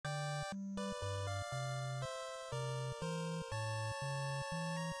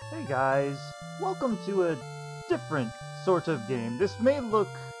Hey guys, welcome to a different sort of game. This may look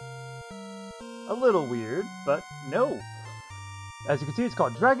a little weird, but no. As you can see, it's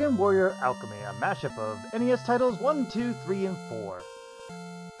called Dragon Warrior Alchemy, a mashup of NES titles 1, 2, 3, and 4.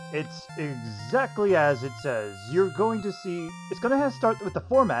 It's exactly as it says. You're going to see, it's going to start with the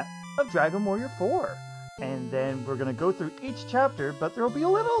format of Dragon Warrior 4. And then we're going to go through each chapter, but there will be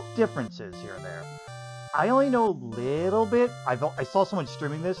little differences here and there. I only know a little bit. I saw someone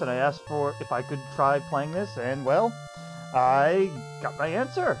streaming this, and I asked for if I could try playing this, and well, I got my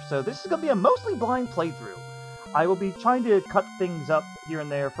answer. So this is going to be a mostly blind playthrough. I will be trying to cut things up here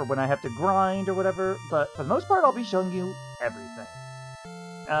and there for when I have to grind or whatever, but for the most part, I'll be showing you everything.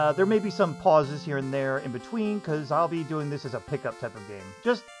 There may be some pauses here and there in between, because I'll be doing this as a pickup type of game.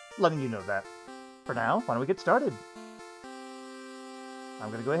 Just letting you know that. For now, why don't we get started? I'm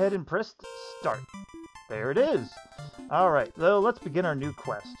going to go ahead and press start. There it is. Alright, so let's begin our new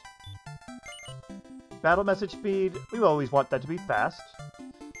quest. Battle message speed, we always want that to be fast.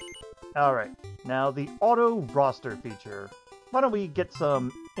 Alright, now the auto roster feature. Why don't we get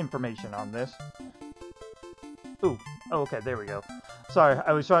some information on this? Ooh, oh, okay, there we go. Sorry,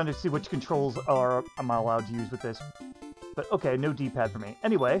 I was trying to see which controls am I allowed to use with this. But okay, no D-pad for me.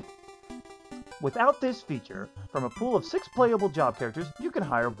 Anyway, without this feature, from a pool of 6 playable job characters, you can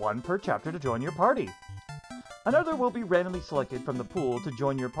hire 1 per chapter to join your party. Another will be randomly selected from the pool to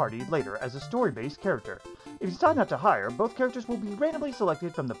join your party later as a story-based character. If you decide not to hire, both characters will be randomly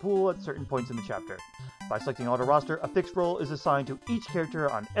selected from the pool at certain points in the chapter. By selecting auto roster, a fixed role is assigned to each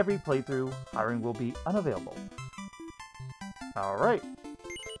character on every playthrough. Hiring will be unavailable. Alright.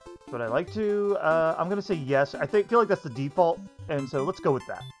 Would I like to? I'm going to say yes. I feel like that's the default, and so let's go with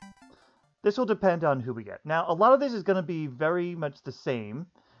that. This will depend on who we get. Now, a lot of this is going to be very much the same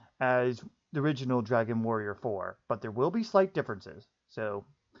as the original Dragon Warrior 4, but there will be slight differences. So,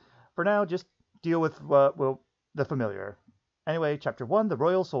 for now, just deal with the familiar. Anyway, Chapter 1, The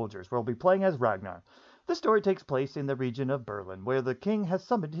Royal Soldiers, where we'll be playing as Ragnar. The story takes place in the region of Berlin, where the king has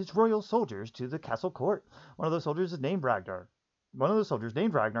summoned his royal soldiers to the castle court. One of those soldiers is named Ragnar. One of those soldiers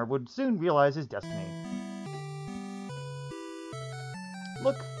named Ragnar would soon realize his destiny.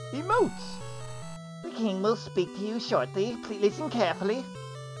 Look, emotes! The king will speak to you shortly. Please listen carefully.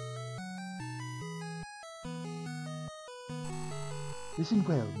 Listen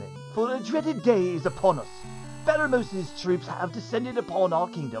well, men, for a dreaded day is upon us. Baramos' troops have descended upon our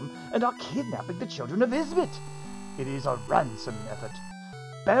kingdom and are kidnapping the children of Isbit. It is a ransom effort.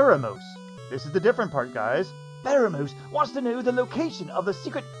 Baramos. This is the different part, guys. Baramos wants to know the location of the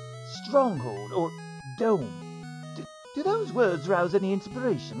secret stronghold, or dome. Do those words rouse any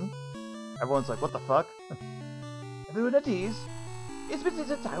inspiration? Everyone's like, what the fuck? Everyone at ease? Isbit is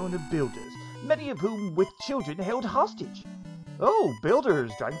a town of builders, many of whom with children held hostage. Oh,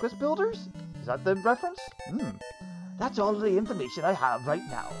 builders, Dragon Quest builders? Is that the reference? That's all the information I have right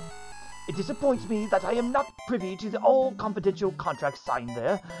now. It disappoints me that I am not privy to all confidential contracts signed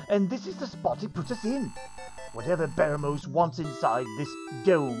there, and this is the spot it puts us in. Whatever Baramos wants inside this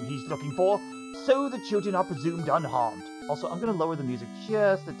dome he's looking for, so the children are presumed unharmed. Also, I'm going to lower the music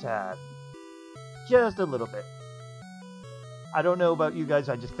just a tad. Just a little bit. I don't know about you guys,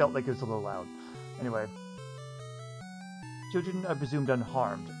 I just felt like it was a little loud. Anyway. Children are presumed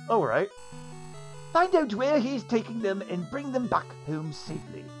unharmed. Alright. Find out where he's taking them and bring them back home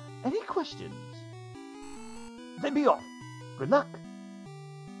safely. Any questions? Then be off. Good luck.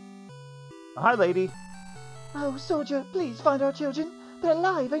 Hi, lady. Oh, soldier, please find our children. They're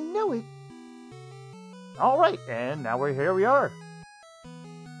alive, I know it. Alright, and now here we are.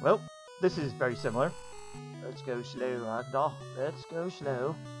 Well, this is very similar. Let's go slow, Ragnar. Let's go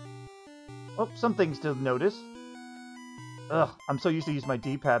slow. Oh, some things to notice. Ugh, I'm so used to using my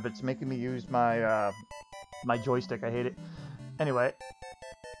D-pad, but it's making me use my my joystick. I hate it. Anyway,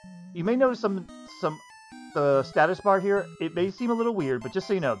 you may notice the status bar here. It may seem a little weird, but just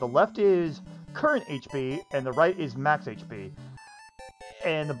so you know, the left is current HP and the right is max HP,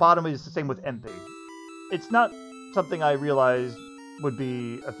 and the bottom is the same with MP. It's not something I realized would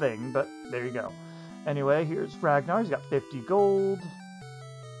be a thing, but there you go. Anyway, here's Ragnar. He's got 50 gold,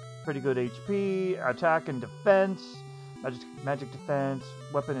 pretty good HP, attack and defense. Magic defense,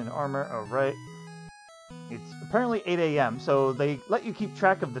 weapon and armor. Alright. It's apparently 8 a.m., so they let you keep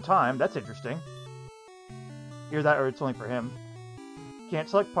track of the time. That's interesting. Either that or it's only for him. Can't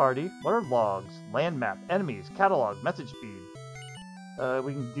select party. What are logs? Land map, enemies, catalog, message speed.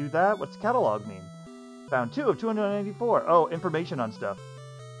 We can do that. What's catalog mean? Found 2 of 294. Oh, information on stuff.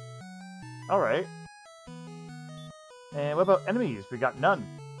 Alright. And what about enemies? We got none.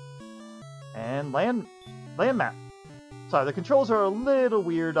 And land map. Sorry, the controls are a little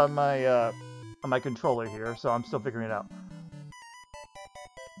weird on my controller here, so I'm still figuring it out.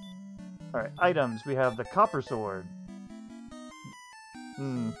 Alright, items. We have the copper sword.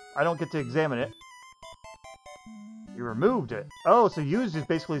 I don't get to examine it. You removed it. Oh, so used is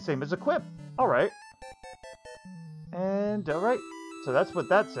basically the same as equip. Alright. And, alright. So that's what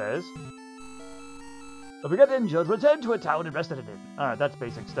that says. If we get injured, return to a town and rest at an inn. Alright, that's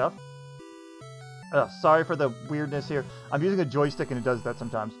basic stuff. Sorry for the weirdness here. I'm using a joystick and it does that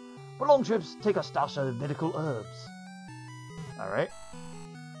sometimes. For long trips, take a stash of medical herbs. Alright.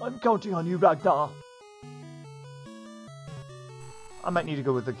 I'm counting on you, Ragnar. I might need to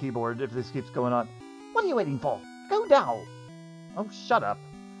go with the keyboard if this keeps going on. What are you waiting for? Go now! Oh, shut up.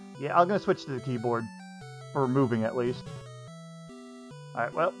 Yeah, I'm gonna switch to the keyboard. For moving, at least.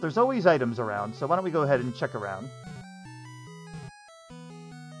 Alright, well, there's always items around, so why don't we go ahead and check around.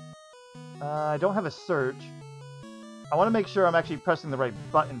 I don't have a search. I want to make sure I'm actually pressing the right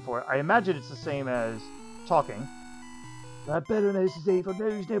button for it. I imagine it's the same as talking. That bitterness is evil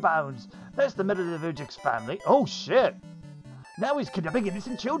knows no bounds. That's the middle of the Erdrick's family. Oh, shit! Now he's kidnapping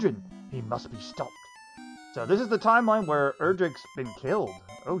innocent children. He must be stopped. So this is the timeline where Erdrick's been killed.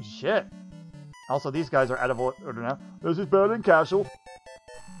 Oh, shit. Also, these guys are out of order now. This is Berlin Castle.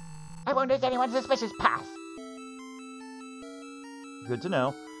 I won't let anyone suspicious pass. Good to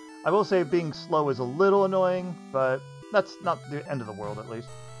know. I will say being slow is a little annoying, but that's not the end of the world, at least.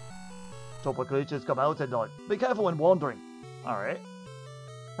 Topa creatures come out at night. Be careful when wandering. Alright.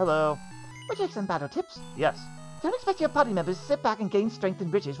 Hello. Would you like some battle tips? Yes. Don't expect your party members to sit back and gain strength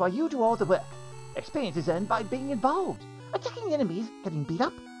and riches while you do all the work. Experience is earned by being involved, attacking enemies, getting beat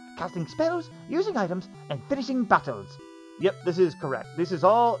up, casting spells, using items, and finishing battles. Yep, this is correct. This is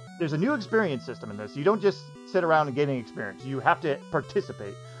all... There's a new experience system in this. You don't just sit around and gaining experience. You have to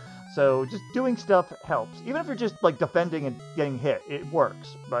participate. So just doing stuff helps. Even if you're just, like, defending and getting hit, it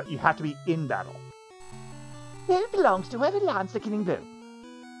works. But you have to be in battle. Here it belongs to whoever lands the killing blow.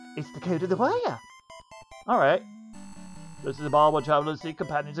 It's the code of the warrior. Alright. This is a bar where travelers seek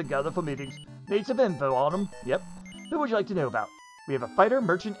companions and gather for meetings. Need some info on them? Yep. Who would you like to know about? We have a fighter,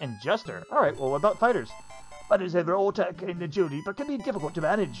 merchant, and jester. Alright, well, what about fighters? Fighters have all tech and agility, but can be difficult to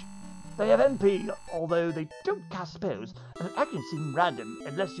manage. They have NP, although they don't cast spells, and their actions seem random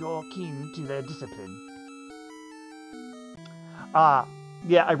unless you're keen to their discipline.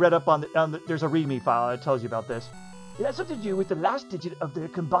 Yeah, I read up on the there's a README file that tells you about this. It has something to do with the last digit of their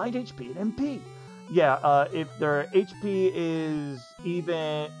combined HP and MP. Yeah, if their HP is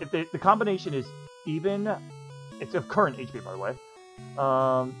even, if the combination is even, it's of current HP, by the way.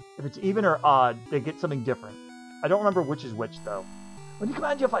 If it's even or odd, they get something different. I don't remember which is which, though. When you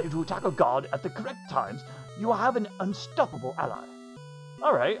command your fighter to attack a guard at the correct times, you will have an unstoppable ally.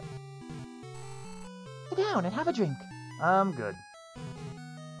 Alright. Sit down and have a drink. I'm good.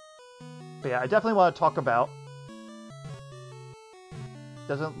 But yeah, I definitely want to talk about...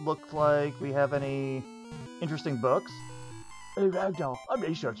 Doesn't look like we have any interesting books. Hey, Ragnar, I'm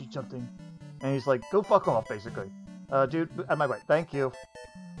researching something. And he's like, go fuck off, basically. Dude, at my right. Thank you.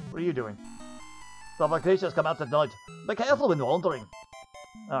 What are you doing? Some creatures come out at night. Be careful when wandering.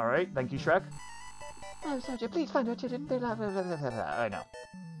 Alright, thank you, Shrek. Oh, soldier, please find our children. They love... I know.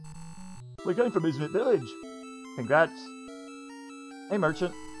 We're going from Isn't Village. Congrats. Hey,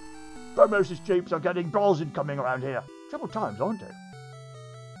 merchant. Thermosis jeeps are getting brawls incoming around here. Trouble times, aren't they?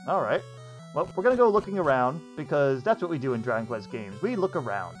 Alright. Well, we're gonna go looking around, because that's what we do in Dragon Quest games. We look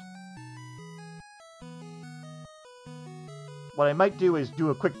around. What I might do is do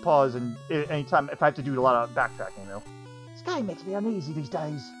a quick pause and anytime if I have to do a lot of backtracking, though. Sky makes me uneasy these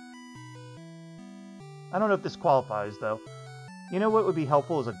days. I don't know if this qualifies, though. You know what would be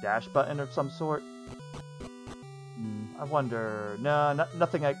helpful is a dash button of some sort? I wonder... No,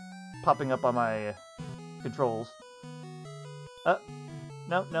 nothing popping up on my controls.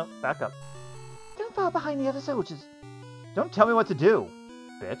 No, back up. Don't fall behind the other soldiers. Don't tell me what to do,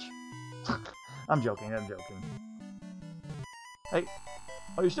 bitch. I'm joking. Hey,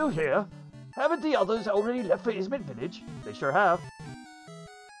 are you still here? Haven't the others already left for Ismit Village? They sure have.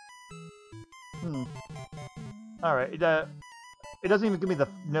 Alright, it doesn't even give me the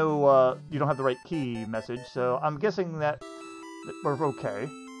you don't have the right key message, so I'm guessing that we're okay.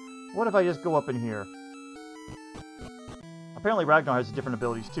 What if I just go up in here? Apparently Ragnar has different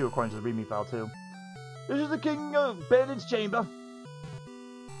abilities too, according to the README file too. This is the King of Berlin's chamber.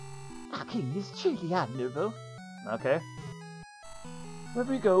 Our king is truly admirable. Okay.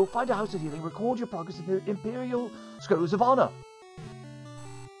 Wherever you go, find a house of healing, record your progress in the Imperial Scrolls of Honor.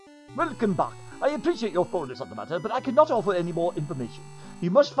 Welcome back. I appreciate your thoroughness on the matter, but I cannot offer any more information.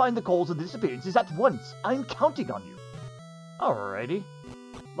 You must find the cause of the disappearances at once. I'm counting on you. Alrighty.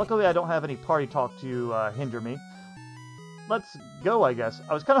 Luckily, I don't have any party talk to hinder me. Let's go, I guess.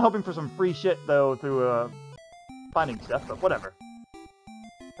 I was kind of hoping for some free shit, though, through finding stuff, but whatever.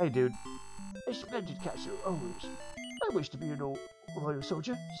 Hey, dude. A splendid castle, always. I wish to be an old royal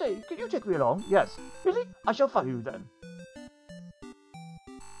soldier. Say, can you take me along? Yes. Really? I shall follow you then.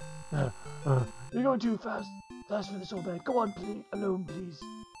 You're going too fast. Fast for this old man. Go on, please. Alone, please.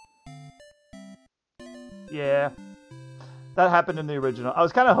 Yeah. That happened in the original. I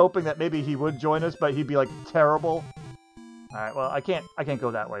was kind of hoping that maybe he would join us, but he'd be, like, terrible. Alright, well, I can't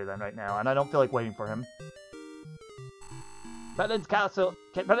go that way then right now, and I don't feel like waiting for him.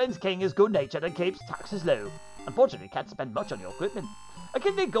 Berlin's king is good-natured and keeps taxes low. Unfortunately, can't spend much on your equipment.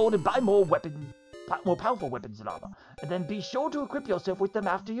 Accumulate gold and buy more powerful weapons and armor, and then be sure to equip yourself with them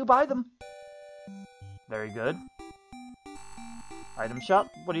after you buy them. Very good. Item shop,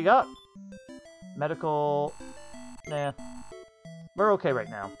 what do you got? Medical... Nah. We're okay right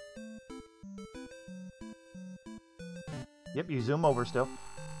now. Yep, you zoom over still.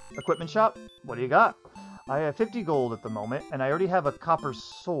 Equipment shop, what do you got? I have 50 gold at the moment, and I already have a copper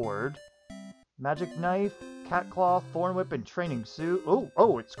sword, magic knife, cat claw, thorn whip, and training suit.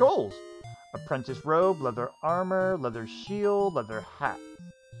 Oh, it's scrolls! Apprentice robe, leather armor, leather shield, leather hat.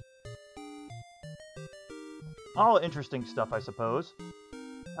 All interesting stuff, I suppose.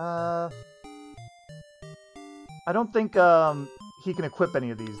 I don't think he can equip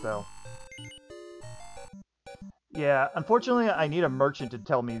any of these, though. Yeah, unfortunately, I need a merchant to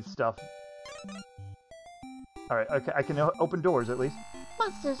tell me stuff. Alright, okay, I can open doors, at least.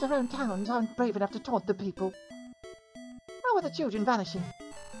 Monsters around towns aren't brave enough to taunt the people. How are the children vanishing?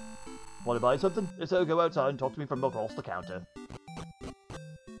 Want to buy something? If so, go outside and talk to me from across the counter.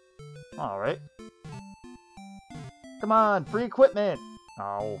 Alright. Come on, free equipment!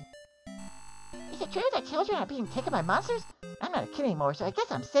 Oh. Is it true that children are being taken by monsters? I'm not a kid anymore, so I guess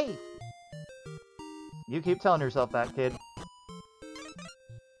I'm safe. You keep telling yourself that, kid.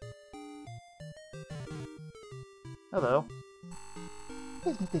 Hello.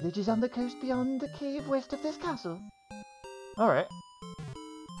 Business village is on the coast beyond the cave west of this castle. Alright.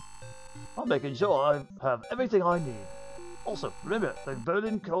 I'm making sure I have everything I need. Also, remember the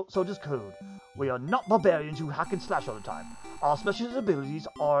Berlin Soldier's Code. We are not barbarians who hack and slash all the time. Our special abilities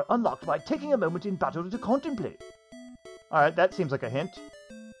are unlocked by taking a moment in battle to contemplate. Alright, that seems like a hint.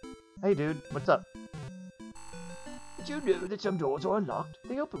 Hey dude, what's up? Did you know that some doors are unlocked?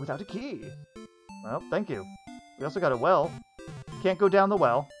 They open without a key. Well, thank you. We also got a well. Can't go down the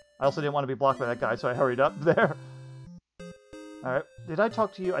well. I also didn't want to be blocked by that guy, so I hurried up there. Alright, did I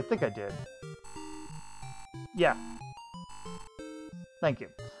talk to you? I think I did. Yeah. Thank you.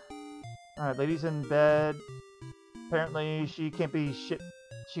 Alright, ladies in bed. Apparently, she can't be shit.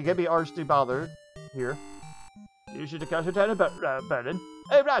 She can't be arsed bothered here. You should have catch a town about Berlin.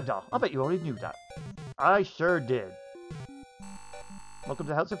 Hey, Ragnar, I bet you already knew that. I sure did. Welcome to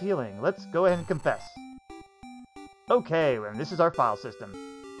the House of Healing. Let's go ahead and confess. Okay, well, this is our file system.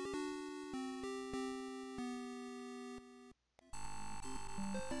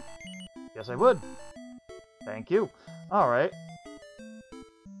 Yes, I would. Thank you. Alright.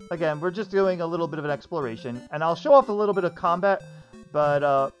 Again, we're just doing a little bit of an exploration, and I'll show off a little bit of combat,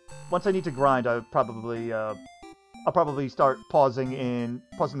 but once I need to grind, I'll probably start pausing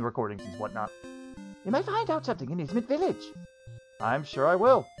the recordings and whatnot. You might find out something in Ismit Village. I'm sure I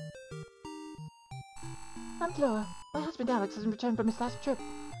will. I'm Chloe. My husband Alex hasn't returned from his last trip.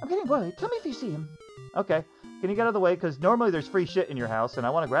 I'm getting worried. Tell me if you see him. Okay. Can you get out of the way? Because normally there's free shit in your house, and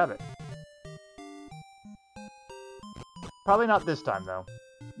I want to grab it. Probably not this time, though.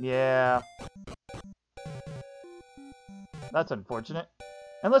 Yeah. That's unfortunate.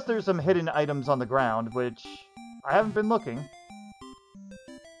 Unless there's some hidden items on the ground, which I haven't been looking.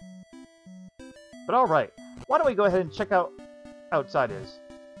 But alright. Why don't we go ahead and check out outside is.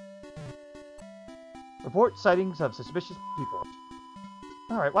 Report sightings of suspicious people.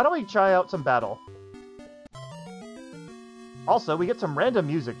 Alright, why don't we try out some battle? Also, we get some random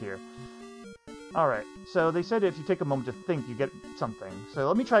music here. Alright, so they said if you take a moment to think, you get something. So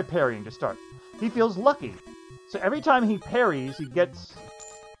let me try parrying to start. He feels lucky. So every time he parries, he gets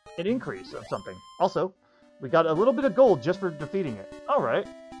an increase of something. Also, we got a little bit of gold just for defeating it. Alright.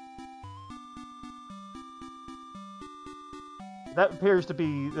 That appears to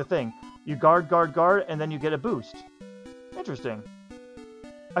be the thing. You guard, and then you get a boost. Interesting.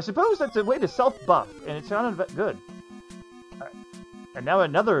 I suppose that's a way to self-buff, and it sounded good. Alright. And now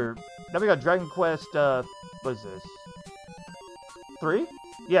now we got Dragon Quest, what is this? 3?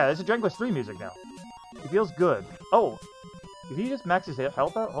 Yeah, this is Dragon Quest 3 music now. He feels good. Oh! Did he just max his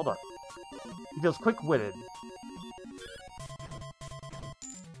health out? Hold on. He feels quick-witted.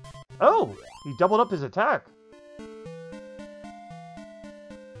 Oh! He doubled up his attack.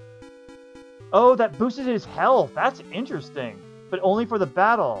 Oh, that boosted his health. That's interesting. But only for the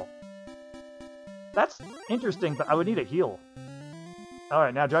battle. That's interesting, but I would need a heal.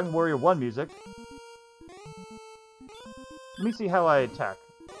 Alright, now Dragon Warrior 1 music. Let me see how I attack.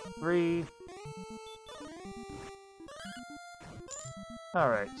 3.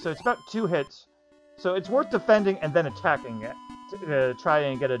 Alright, so it's about 2 hits. So it's worth defending and then attacking it. To try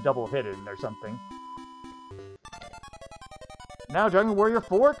and get a double hit in or something. Now Dragon Warrior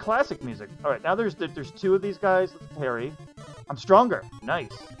 4 classic music. Alright, now there's 2 of these guys. Let's parry. I'm stronger.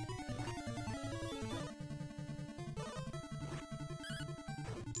 Nice.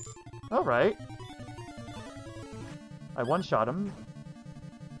 Alright. I one-shot him.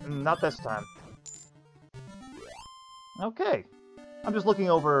 Not this time. Okay. I'm just looking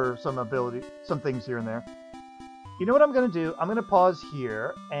over some things here and there. You know what I'm going to do? I'm going to pause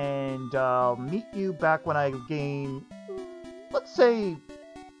here and meet you back when I gain, let's say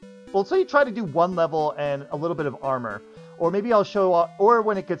try to do 1 level and a little bit of armor. Or maybe I'll show up, or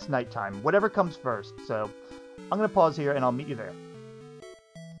when it gets nighttime. Whatever comes first. So I'm going to pause here and I'll meet you there.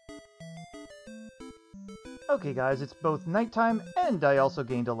 Okay guys, it's both nighttime and I also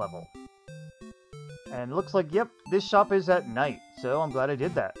gained a level. And it looks like, yep, this shop is at night, so I'm glad I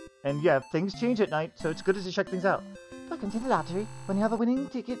did that. And yeah, things change at night, so it's good to check things out. Welcome to the lottery. When you have a winning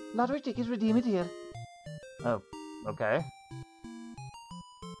ticket, lottery tickets, redeem it here. Oh, okay.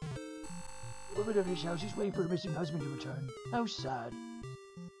 Woman of this house is waiting for her missing husband to return. How sad.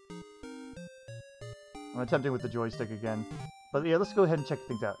 I'm attempting with the joystick again. But yeah, let's go ahead and check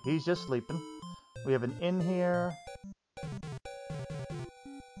things out. He's just sleeping. We have an inn here.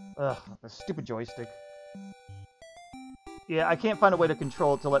 Ugh, the stupid joystick. Yeah, I can't find a way to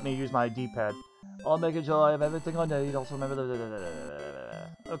control it to let me use my D-pad. I'll make sure I have everything I need. Also remember the...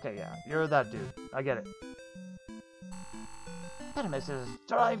 Okay, yeah, you're that dude. I get it. Parameces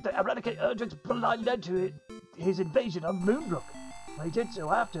strive to eradicate Erdrick's bloodline led to his invasion of Moonbrook. They did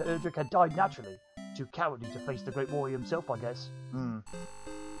so after Erdrick had died naturally. Too cowardly to face the Great Warrior himself, I guess.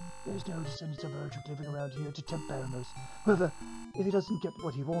 There's no descendants of Erdrick living around here to tempt Baroness. However, if he doesn't get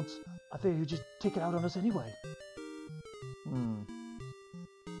what he wants, I fear he'll just take it out on us anyway.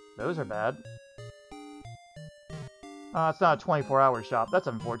 Those are bad. It's not a 24-hour shop. That's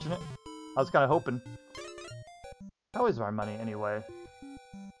unfortunate. I was kind of hoping. How is our money, anyway?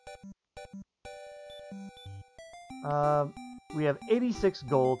 We have 86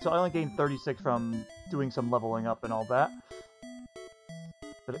 gold, so I only gained 36 from doing some leveling up and all that.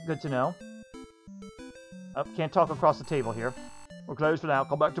 But good to know. Oh, can't talk across the table here. We're closed for now.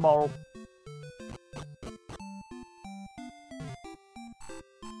 Come back tomorrow.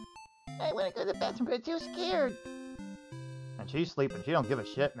 I want to go to the bathroom, but I'm too scared. And she's sleeping. She don't give a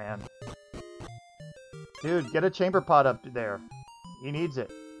shit, man. Dude, get a chamber pot up there. He needs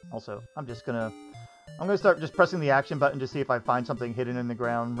it. Also, I'm gonna start just pressing the action button to see if I find something hidden in the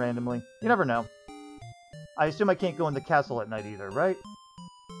ground randomly. You never know. I assume I can't go in the castle at night either, right?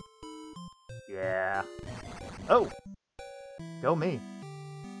 Yeah. Oh! Go me.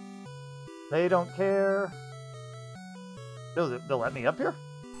 They don't care. They'll let me up here?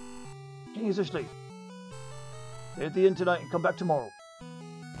 Kings are asleep. Stay at the inn tonight and come back tomorrow.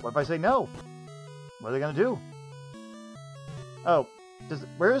 What if I say no? What are they gonna do? Oh,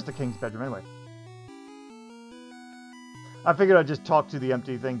 where is the king's bedroom anyway? I figured I'd just talk to the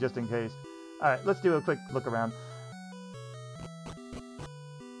empty thing just in case. Alright, let's do a quick look around.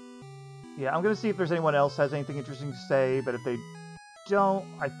 Yeah, I'm gonna see if there's anyone else has anything interesting to say, but if they don't,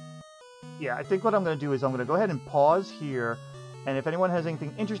 I think what I'm gonna do is I'm gonna go ahead and pause here, and if anyone has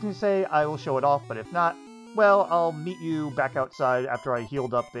anything interesting to say, I will show it off, but if not, well, I'll meet you back outside after I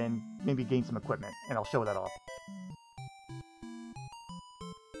healed up and maybe gain some equipment, and I'll show that off.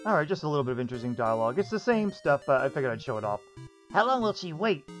 Alright, just a little bit of interesting dialogue. It's the same stuff, but I figured I'd show it off. How long will she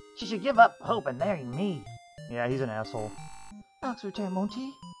wait? She should give up hope and marry me. Yeah, he's an asshole. Alex return, won't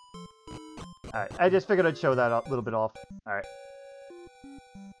he? Alright, I just figured I'd show that a little bit off. Alright.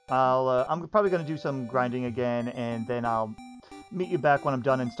 I'm probably going to do some grinding again, and then I'll meet you back when I'm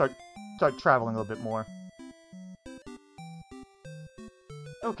done and start traveling a little bit more.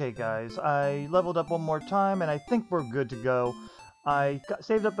 Okay, guys, I leveled up one more time, and I think we're good to go. I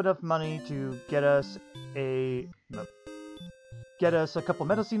saved up enough money to get us a couple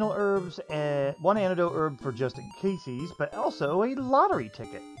medicinal herbs, and one antidote herb for just in cases, but also a lottery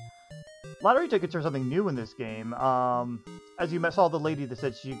ticket. Lottery tickets are something new in this game. As you saw the lady that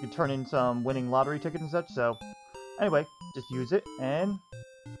said she could turn in some winning lottery tickets and such, so anyway, just use it, and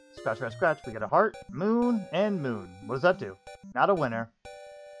scratch, scratch, scratch. We get a heart, moon, and moon. What does that do? Not a winner.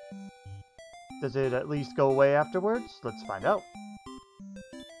 Does it at least go away afterwards? Let's find out.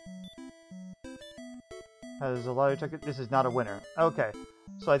 Has a lottery ticket? This is not a winner. Okay,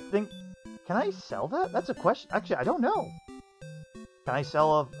 so I think... Can I sell that? That's a question. Actually, I don't know. Can I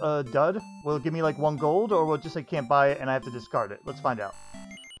sell a dud? Will it give me like 1 gold, or will it just say can't buy it and I have to discard it? Let's find out.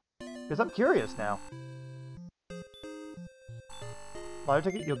 Because I'm curious now. Lottery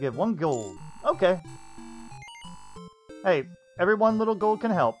ticket, you'll give 1 gold. Okay. Hey, every 1 little gold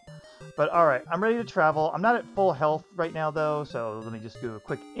can help. But alright, I'm ready to travel. I'm not at full health right now though, so let me just do a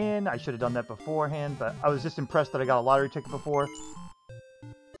quick in. I should have done that beforehand, but I was just impressed that I got a lottery ticket before.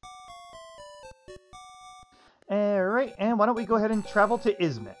 Alright, and why don't we go ahead and travel to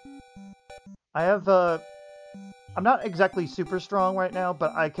Izmit. I have, I'm not exactly super strong right now,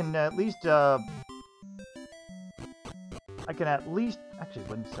 but I can at least, actually,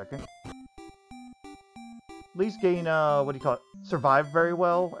 1 second. At least gain, what do you call it? Survive very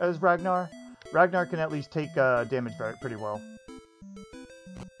well as Ragnar. Ragnar can at least take, damage pretty well.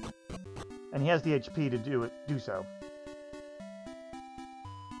 And he has the HP to do so.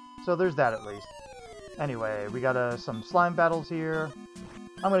 So there's that at least. Anyway, we got some slime battles here.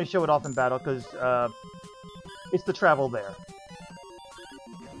 I'm going to show it off in battle because it's the travel there.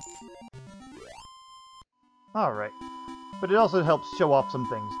 Alright. But it also helps show off some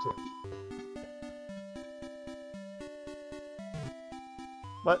things too.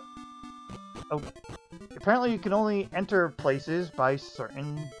 But, oh, apparently you can only enter places by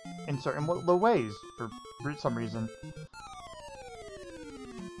certain ways for some reason.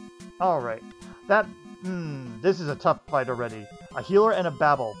 Alright. This is a tough fight already. A healer and a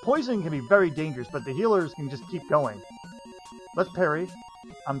babble. Poison can be very dangerous, but the healers can just keep going. Let's parry.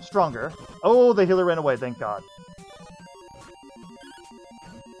 I'm stronger. Oh, the healer ran away, thank God.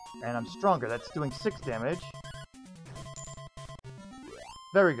 And I'm stronger. That's doing 6 damage.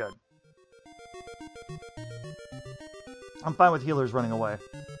 Very good. I'm fine with healers running away.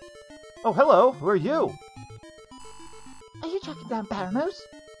 Oh, hello! Who are you? Are you tracking down Baramos?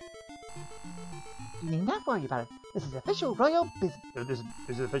 You need not worry about it. This is official royal business.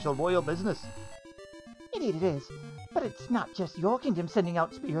 This is official royal business. Indeed it is. But it's not just your kingdom sending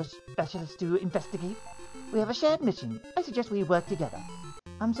out your specialists to investigate. We have a shared mission. I suggest we work together.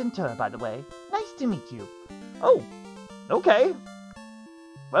 I'm Centaur, by the way. Nice to meet you. Oh, okay.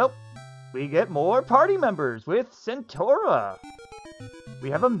 Well, we get more party members with Centaura.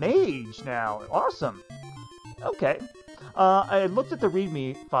 We have a mage now. Awesome. Okay. I looked at the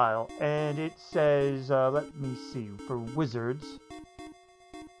README file, and it says, let me see, for wizards.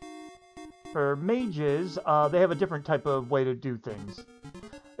 For mages, they have a different type of way to do things.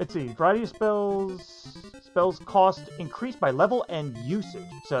 Let's see, variety of spells cost increased by level and usage.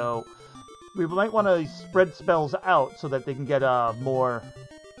 So, we might want to spread spells out so that they can get more...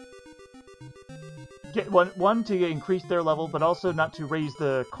 Get one to increase their level, but also not to raise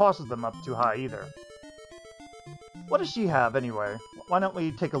the cost of them up too high either. What does she have, anyway? Why don't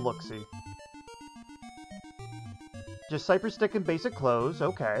we take a look-see? Just Cypress Stick and basic clothes,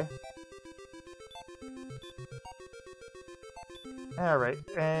 okay. Alright,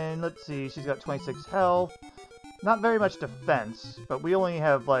 and let's see, she's got 26 health. Not very much defense, but we only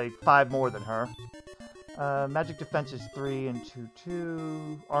have, like, 5 more than her. Magic defense is 3 and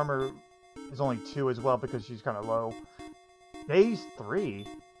 2. Armor is only 2 as well because she's kind of low. Base 3?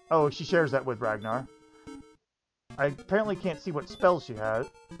 Oh, she shares that with Ragnar. I apparently can't see what spells she has.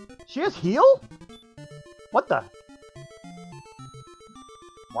 She has heal? What the?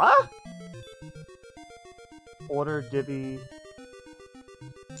 What? Order, divvy.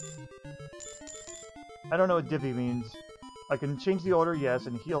 I don't know what divvy means. I can change the order, yes,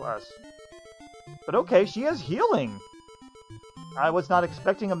 and heal us. But okay, she has healing! I was not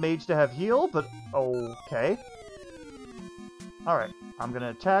expecting a mage to have heal, but okay. Alright, I'm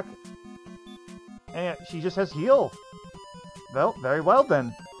gonna attack. And she just has heal. Well, very well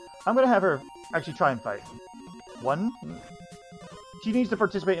then. I'm gonna have her actually try and fight. 1. She needs to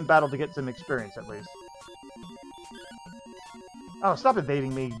participate in battle to get some experience at least. Oh, stop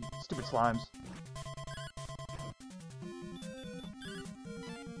evading me, stupid slimes.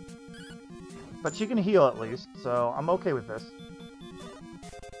 But she can heal at least, so I'm okay with this.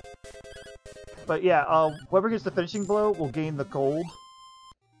 But yeah, whoever gets the finishing blow will gain the gold.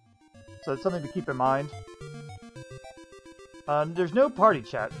 So it's something to keep in mind. There's no party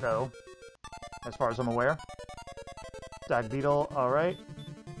chat, though, as far as I'm aware. Stag Beetle, alright.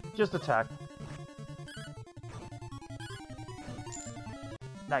 Just attack.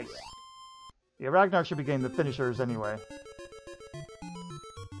 Nice. Yeah, Ragnar should be getting the finishers anyway.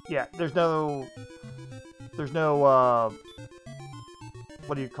 Yeah, there's no,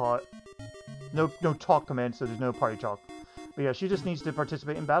 what do you call it? No talk command, so there's no party talk. But yeah, she just needs to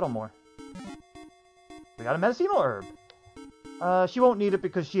participate in battle more. We got a medicinal herb. She won't need it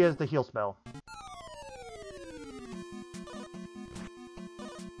because she has the heal spell.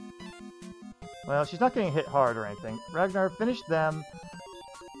 Well, she's not getting hit hard or anything. Ragnar, finish them.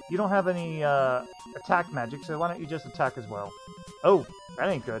 You don't have any attack magic, so why don't you just attack as well? Oh, that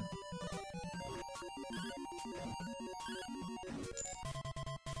ain't good.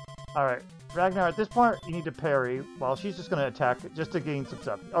 Alright, Ragnar, at this part, you need to parry while she's just going to attack just to gain some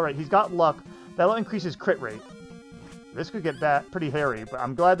stuff. Alright, he's got luck. That'll increase his crit rate. This could get pretty hairy, but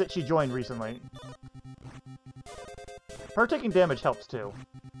I'm glad that she joined recently. Her taking damage helps too.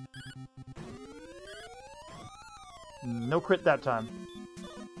 No crit that time.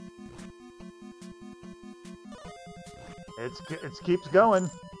 It keeps going.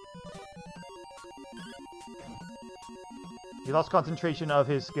 He lost concentration of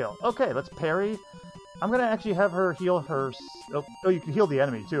his skill. Okay, let's parry. I'm gonna actually have her heal her... Oh, you can heal the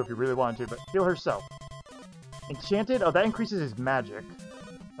enemy too if you really wanted to, but heal herself. Enchanted? Oh, that increases his magic,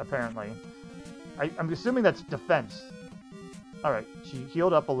 apparently. I'm assuming that's defense. Alright, she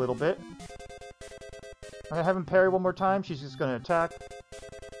healed up a little bit. I'm gonna have him parry one more time. She's just gonna attack.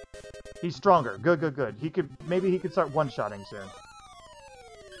 He's stronger. Good, good, good. Maybe he could start one-shotting soon.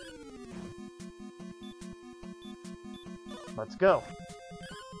 Let's go.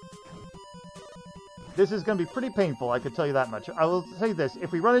 This is going to be pretty painful, I could tell you that much. I will say this.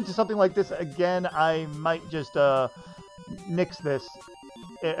 If we run into something like this again, I might just nix this.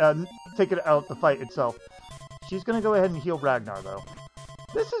 Take it out the fight itself. She's going to go ahead and heal Ragnar, though.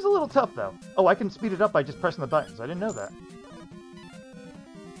 This is a little tough, though. Oh, I can speed it up by just pressing the buttons. I didn't know that.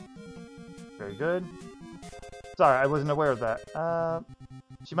 Very good. Sorry, I wasn't aware of that.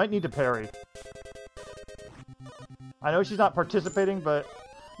 She might need to parry. I know she's not participating, but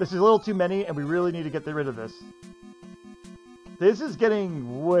this is a little too many, and we really need to get rid of this. This is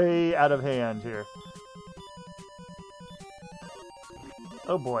getting way out of hand here.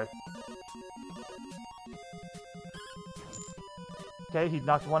 Oh boy. Okay, he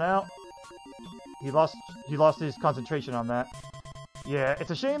knocked one out. He lost his concentration on that. Yeah, it's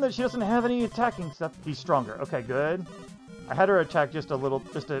a shame that she doesn't have any attacking stuff. He's stronger. Okay, good. I had her attack just a little,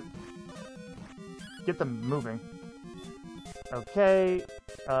 just to get them moving. Okay,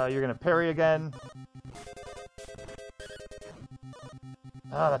 you're gonna parry again.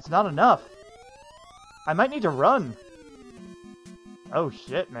 Ah, that's not enough. I might need to run. Oh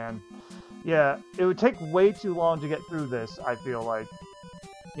shit, man. Yeah, it would take way too long to get through this, I feel like.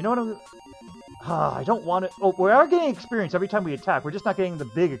 You know what I'm... I don't want it... Oh, we are getting experience every time we attack. We're just not getting the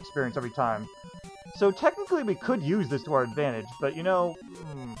big experience every time. So technically we could use this to our advantage, but you know...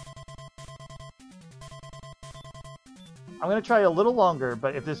 I'm gonna try a little longer,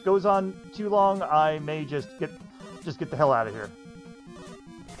 but if this goes on too long, I may just get the hell out of here.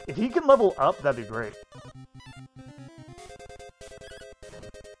 If he can level up, that'd be great.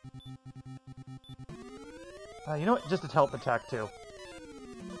 You know what? Just a help attack too.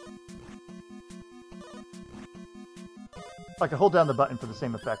 I can hold down the button for the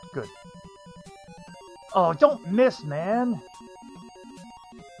same effect. Good. Oh, don't miss, man!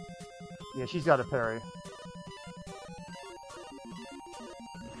 Yeah, she's got a parry.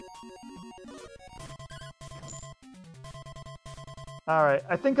 Alright,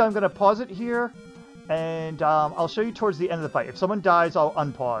 I think I'm going to pause it here, and I'll show you towards the end of the fight. If someone dies, I'll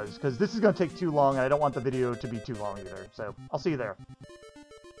unpause, because this is going to take too long, and I don't want the video to be too long either. So, I'll see you there.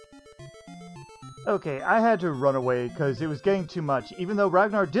 Okay, I had to run away, because it was getting too much. Even though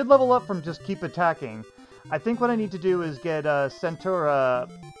Ragnar did level up from just keep attacking, I think what I need to do is get Centaur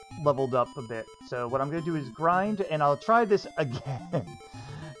leveled up a bit. So, what I'm going to do is grind, and I'll try this again.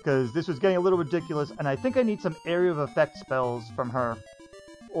 Because this was getting a little ridiculous, and I think I need some area of effect spells from her.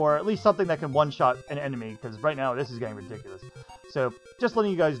 Or at least something that can one-shot an enemy, because right now this is getting ridiculous. So, just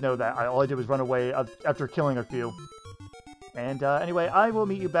letting you guys know that all I did was run away after killing a few. And anyway, I will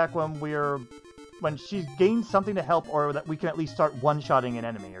meet you back when she's gained something to help, or that we can at least start one-shotting an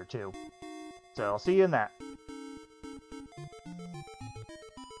enemy or two. So, I'll see you in that.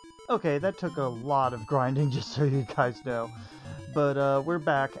 Okay, that took a lot of grinding, just so you guys know. But we're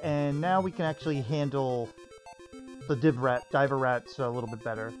back, and now we can actually handle the diver rats a little bit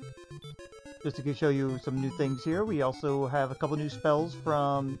better. Just to show you some new things here, we also have a couple new spells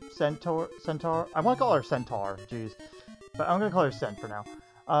from Centaur. I want to call her Centaur, jeez. But I'm going to call her Cent for now.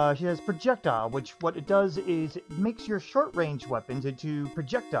 She has Projectile, which what it does is it makes your short-range weapons into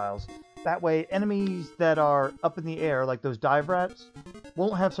projectiles. That way, enemies that are up in the air, like those dive rats,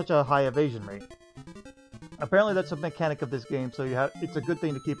 won't have such a high evasion rate. Apparently that's a mechanic of this game, so it's a good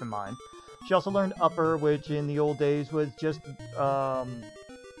thing to keep in mind. She also learned Upper, which in the old days was just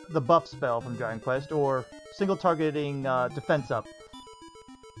the buff spell from Dragon Quest, or single targeting defense up.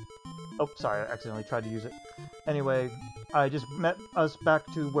 Oh, sorry, I accidentally tried to use it. Anyway, I just met us back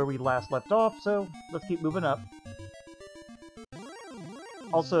to where we last left off, so let's keep moving up.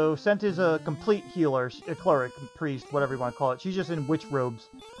 Also, Scent is a complete healer, a cleric, priest, whatever you want to call it. She's just in witch robes.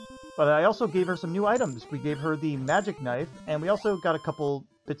 But I also gave her some new items. We gave her the magic knife, and we also got a couple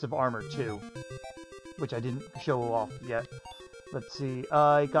bits of armor, too. Which I didn't show off yet. Let's see,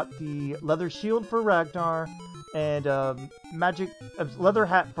 I got the leather shield for Ragnar, and leather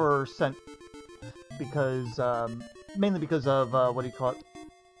hat for Scent. Because, mainly because of, what do you call it?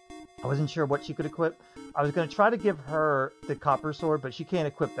 I wasn't sure what she could equip. I was going to try to give her the copper sword, but she can't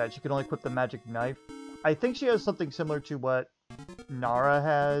equip that. She can only equip the magic knife. I think she has something similar to what Nara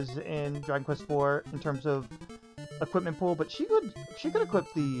has in Dragon Quest IV in terms of equipment pool, but she could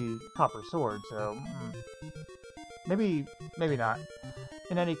equip the copper sword, so maybe not.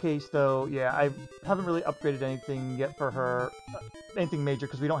 In any case, though, yeah, I haven't really upgraded anything yet for her, anything major,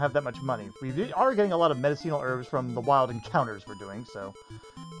 because we don't have that much money. We are getting a lot of medicinal herbs from the wild encounters we're doing, so...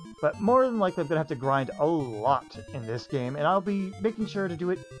 But more than likely, I'm going to have to grind a lot in this game, and I'll be making sure to do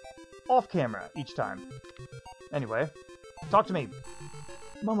it off-camera each time. Anyway, talk to me.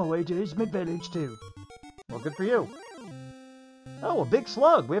 I'm on my way to Ismit Village, too. Well, good for you. Oh, a big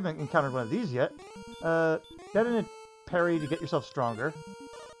slug! We haven't encountered one of these yet. Get in a parry to get yourself stronger.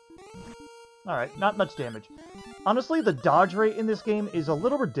 Alright, not much damage. Honestly, the dodge rate in this game is a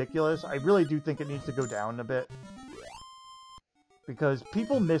little ridiculous. I really do think it needs to go down a bit. Because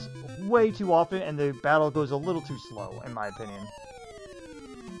people miss way too often, and the battle goes a little too slow, in my opinion.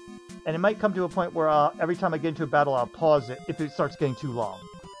 And it might come to a point where every time I get into a battle, I'll pause it if it starts getting too long.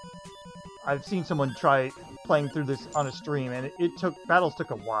 I've seen someone try playing through this on a stream, and battles took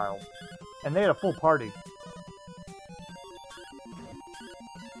a while. And they had a full party.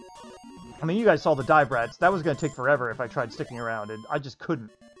 I mean, you guys saw the dive rats. That was going to take forever if I tried sticking around, and I just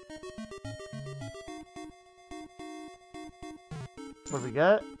couldn't. What do we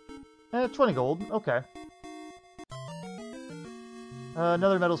get? 20 gold. Okay.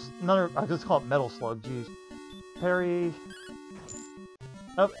 Let's call it metal slug. Jeez. Parry.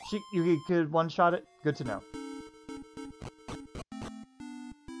 Oh, you could one-shot it. Good to know.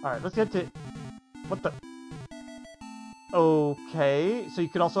 Alright, let's get to... What the... Okay, so you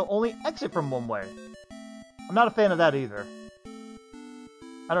can also only exit from one way. I'm not a fan of that either.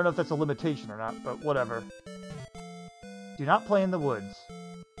 I don't know if that's a limitation or not, but whatever. Do not play in the woods.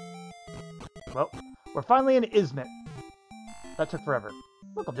 Well, we're finally in Ismit. That took forever.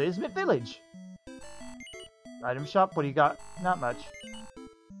 Welcome to Ismit Village. Item shop, what do you got? Not much.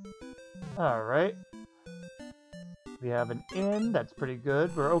 Alright. We have an inn, that's pretty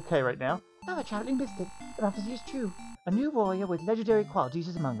good. We're okay right now. I'm a traveling mystic. The prophecy is true. A new warrior with legendary qualities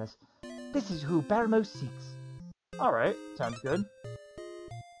is among us. This is who Baramos seeks. Alright, sounds good.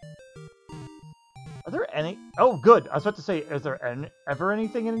 Are there any... Oh, good! I was about to say, is there ever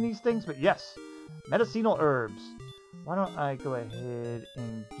anything in these things? But yes! Medicinal herbs. Why don't I go ahead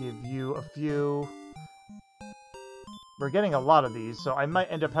and give you a few... We're getting a lot of these, so I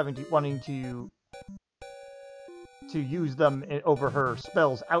might end up wanting to use them over her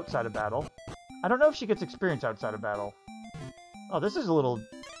spells outside of battle. I don't know if she gets experience outside of battle. Oh, this is a little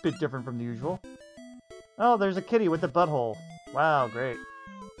bit different from the usual. Oh, there's a kitty with a butthole. Wow, great.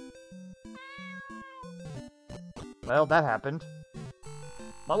 Well, that happened.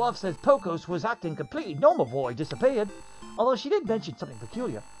 My wife says Pokos was acting completely normal before he disappeared. Although she did mention something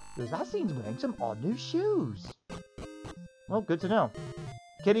peculiar. Because I seen him wearing some odd new shoes. Well, good to know.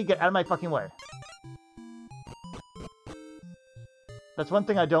 Kitty, get out of my fucking way. That's one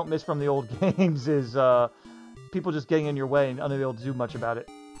thing I don't miss from the old games is people just getting in your way and unable to do much about it.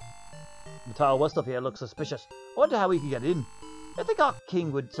 The tile west of here looks suspicious. I wonder how we can get in. I think our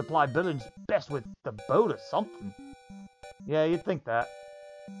king would supply villains best with the boat or something. Yeah, you'd think that.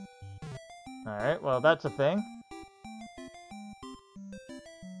 Alright, well, that's a thing.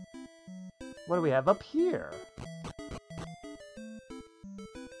 What do we have up here?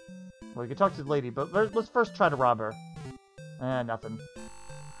 Well, we can talk to the lady, but let's first try to rob her. Nothing.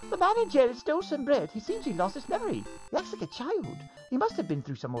 The man in jail stole some bread. He seems he lost his memory. He acts like a child. He must have been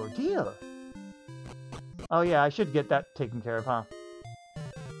through some ordeal. Oh yeah, I should get that taken care of, huh?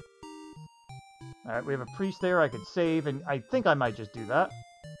 Alright, we have a priest there I could save, and I think I might just do that.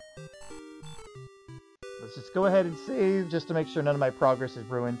 Let's just go ahead and save, just to make sure none of my progress is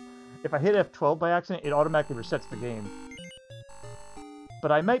ruined. If I hit F12 by accident, it automatically resets the game.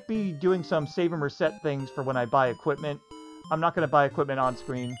 But I might be doing some save and reset things for when I buy equipment. I'm not going to buy equipment on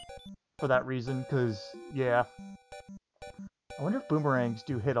screen. for that reason, because, yeah. I wonder if boomerangs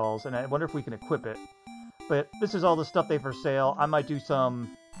do hit-alls, and I wonder if we can equip it. But this is all the stuff they for sale. I might do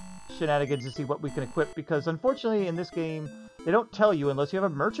some shenanigans to see what we can equip, because unfortunately in this game, they don't tell you unless you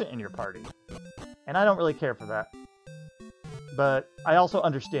have a merchant in your party. And I don't really care for that. But I also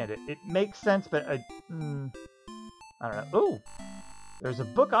understand it. It makes sense, but I don't know. Ooh! There's a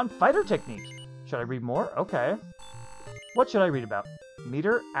book on fighter techniques. Should I read more? Okay. What should I read about?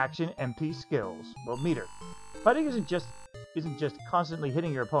 Meter, action, MP skills. Well, meter. Fighting isn't just constantly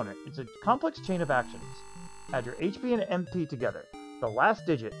hitting your opponent. It's a complex chain of actions. Add your HP and MP together. The last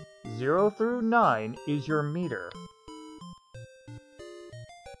digit, 0 through 9, is your meter.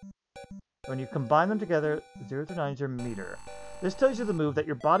 When you combine them together, 0 through 9 is your meter. This tells you the move that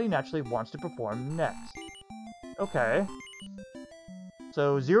your body naturally wants to perform next. Okay.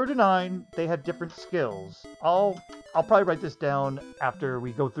 So 0 to 9, they have different skills. I'll probably write this down after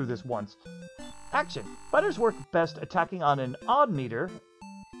we go through this once. Action. Fighters work best attacking on an odd meter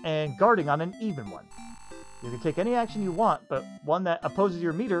and guarding on an even one. You can take any action you want, but one that opposes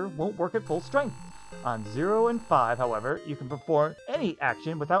your meter won't work at full strength. On 0 and 5, however, you can perform any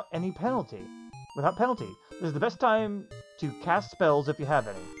action without any penalty. This is the best time to cast spells if you have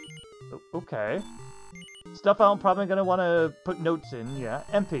any. Okay. Stuff I'm probably going to want to put notes in, yeah.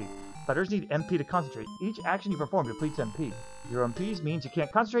 MP. Fighters need MP to concentrate. Each action you perform depletes MP. Your MPs means you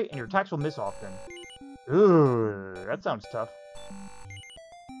can't concentrate and your attacks will miss often. Ooh, that sounds tough.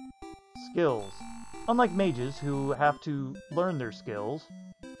 Skills. Unlike mages, who have to learn their skills,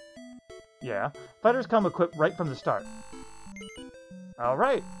 yeah, fighters come equipped right from the start.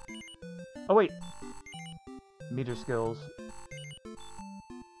 Alright. Oh, wait. Meter skills.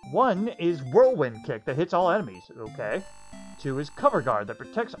 1 is Whirlwind Kick that hits all enemies. Okay. 2 is Cover Guard that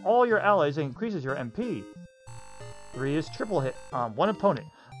protects all your allies and increases your MP. 3 is Triple Hit on one opponent,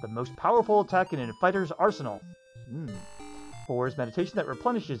 the most powerful attack in a fighter's arsenal. 4 is Meditation that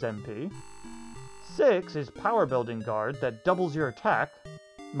replenishes MP. 6 is Power Building Guard that doubles your attack.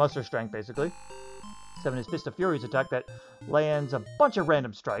 Muster strength, basically. 7 is Fist of Fury's attack that lands a bunch of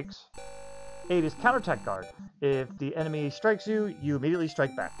random strikes. 8 is Counterattack Guard. If the enemy strikes you, you immediately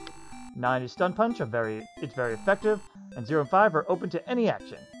strike back. 9 is Stun Punch, it's very effective. And 0 and 5 are open to any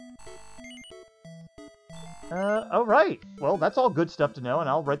action. Alright. Well, that's all good stuff to know, and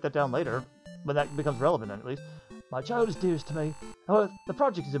I'll write that down later, when that becomes relevant, at least. My child is dearest to me. However, the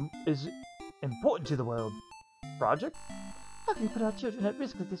project is important to the world. Project? How can you put our children at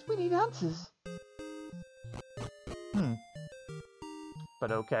risk like this? We need answers.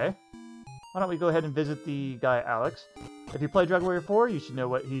 But okay. Why don't we go ahead and visit the guy Alex? If you play Dragon Warrior 4, you should know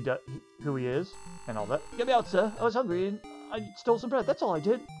what who he is, and all that. Get me out, sir. I was hungry and I stole some bread. That's all I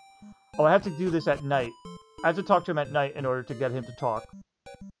did. Oh, I have to do this at night. I have to talk to him at night in order to get him to talk.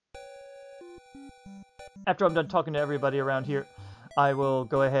 After I'm done talking to everybody around here, I will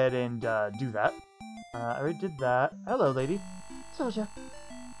go ahead and do that. I already did that. Hello, lady. Soldier,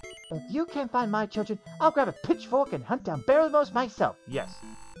 if you can't find my children, I'll grab a pitchfork and hunt down Barrelmost myself. Yes.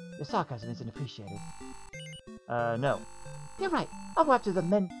 Your sarcasm isn't appreciated. No. You're right. I'll go after the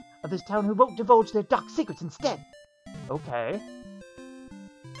men of this town who won't divulge their dark secrets instead. Okay.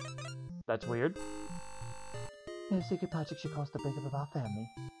 That's weird. No secret project should cause the breakup of our family.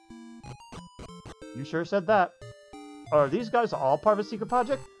 You sure said that. Are these guys all part of a secret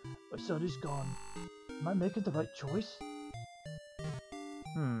project? My son is gone. Am I making the right choice?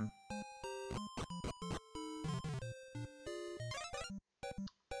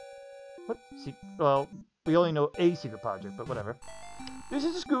 What? Well, we only know a secret project, but whatever. This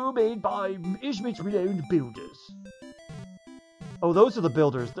is a school made by Ishmit's renowned builders. Oh, those are the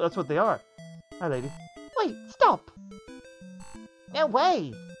builders. That's what they are. Hi, lady. Wait, stop! No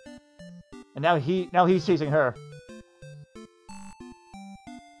way! And now he's chasing her.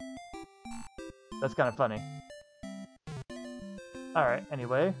 That's kind of funny. Alright,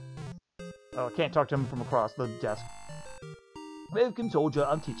 anyway. Oh, I can't talk to him from across the desk. Welcome, soldier.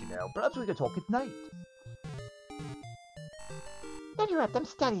 I'm teaching now. Perhaps we can talk at night. Interrupt, I'm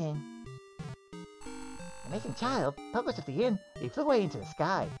studying. Amazing child, purpose of the inn, he flew away into the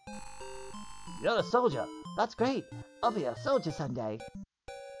sky. You're a soldier. That's great. I'll be a soldier someday.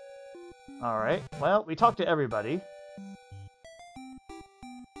 Alright, well, we talked to everybody.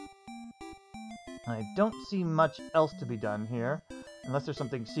 I don't see much else to be done here. Unless there's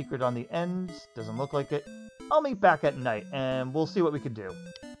something secret on the ends. Doesn't look like it. I'll meet back at night, and we'll see what we can do.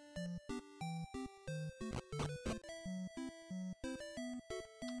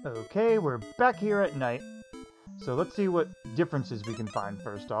 Okay, we're back here at night. So let's see what differences we can find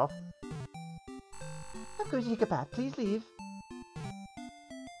first off. I'm going to take a bath. Please leave.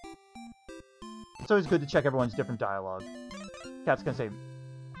 it's always good to check everyone's different dialogue. Cat's gonna say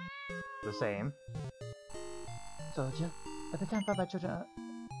the same. Soldier, if I can't find my children...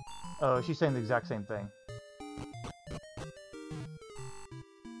 Oh, she's saying the exact same thing.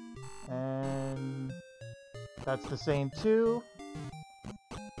 And... that's the same too.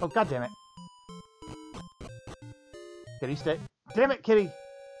 Oh, god damn it. Kitty, stay. Damn it, Kitty!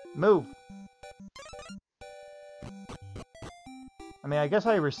 Move! I mean, I guess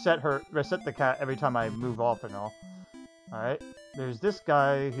I reset the cat every time I move off and all. Alright. There's this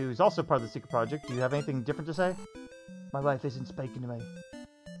guy who's also part of the secret project. Do you have anything different to say? My wife isn't speaking to me.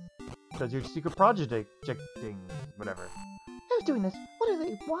 Because you're secret projecting, whatever. Who's doing this? What do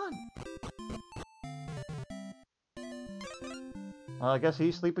they want? Well, I guess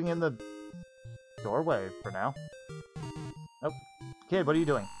he's sleeping in the doorway for now. Oh, kid, what are you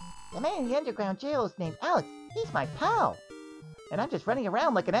doing? The man in the underground jail is named Alex. He's my pal. And I'm just running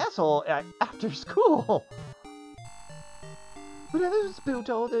around like an asshole after school. Whatever was built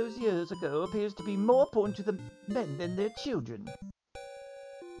all those years ago appears to be more important to the men than their children.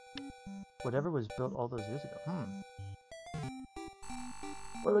 Whatever was built all those years ago.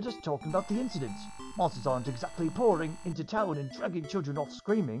 We were just talking about the incidents. Monsters aren't exactly pouring into town and dragging children off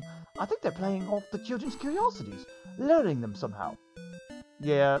screaming. I think they're playing off the children's curiosities, luring them somehow.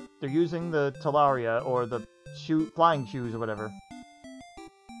 Yeah, they're using the Talaria, or the flying shoes, or whatever.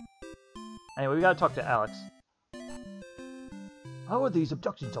 Anyway, we gotta talk to Alex. How are these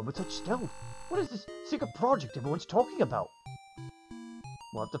abductions done with such stealth? What is this secret project everyone's talking about?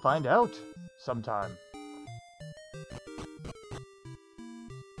 We'll have to find out sometime.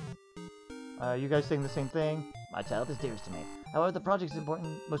 You guys saying the same thing? My child is dearest to me. However, the project is most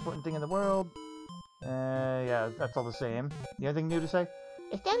important thing in the world. Yeah, that's all the same. You have anything new to say?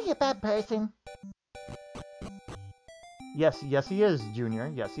 Is Daddy a bad person? Yes, he is,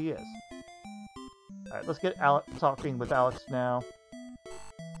 Junior. Yes, he is. Alright, let's get talking with Alex now.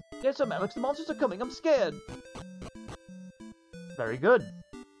 Yes, I'm Alex. The monsters are coming. I'm scared. Very good.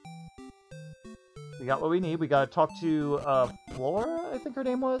 We got what we need. We gotta talk to, Flora, I think her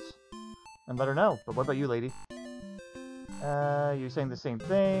name was? And let her know. But what about you, lady? You're saying the same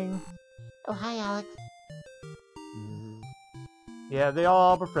thing. Oh, hi, Alex. Yeah, they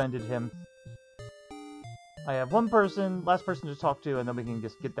all befriended him. I have one person, last person to talk to, and then we can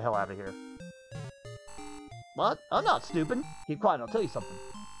just get the hell out of here. What? I'm not snooping. Keep quiet, I'll tell you something.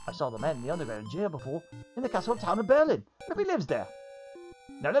 I saw the man in the underground jail before, in the castle town of Berlin. Maybe he lives there.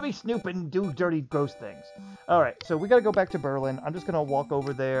 Now let me snoop and do dirty, gross things. Alright, so we gotta go back to Berlin. I'm just gonna walk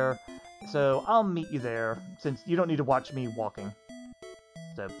over there. So I'll meet you there, since you don't need to watch me walking.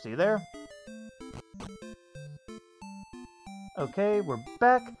 So, see you there. Okay, we're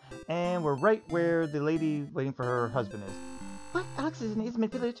back, and we're right where the lady waiting for her husband is. What? Alex is in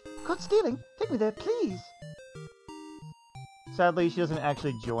Izmit village. Caught stealing. Take me there, please. Sadly, she doesn't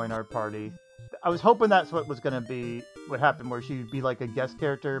actually join our party. I was hoping that's what was gonna be what happened, where she'd be like a guest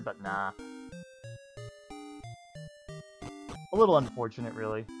character, but nah. A little unfortunate,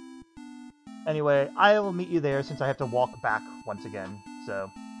 really. Anyway, I will meet you there since I have to walk back once again. So,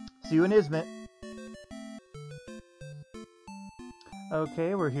 see you in Izmit.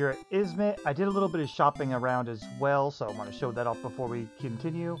 Okay, we're here at Izmit. I did a little bit of shopping around as well, so I want to show that off before we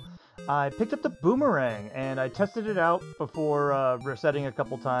continue. I picked up the boomerang, and I tested it out before resetting a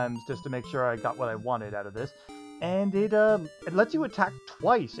couple times just to make sure I got what I wanted out of this. And it lets you attack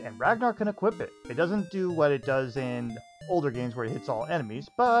twice, and Ragnar can equip it. It doesn't do what it does in older games where it hits all enemies,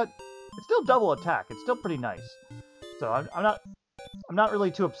 but it's still double attack. It's still pretty nice. So I'm not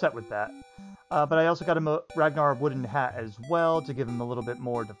really too upset with that. But I also got him a Ragnar wooden hat as well to give him a little bit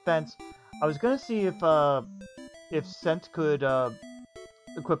more defense. I was gonna see if Sent could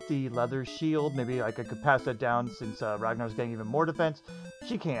equip the leather shield. Maybe I could pass that down since Ragnar's getting even more defense.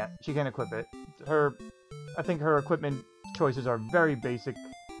 She can't. She can't equip it. I think her equipment choices are very basic.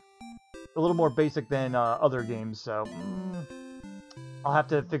 A little more basic than other games, so I'll have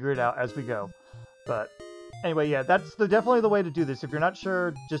to figure it out as we go. But anyway, yeah, that's definitely the way to do this. If you're not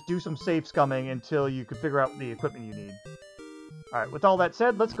sure, just do some safe scumming until you can figure out the equipment you need. Alright, with all that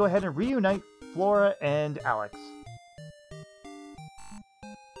said, let's go ahead and reunite Flora and Alex.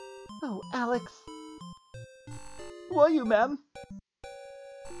 Oh, Alex. Who are you, ma'am?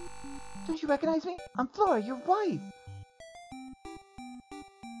 Don't you recognize me? I'm Flora, your wife.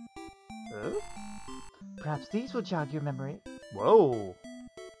 Huh? Perhaps these will jog your memory. Whoa.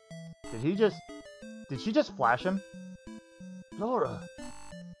 Did she just flash him? Flora.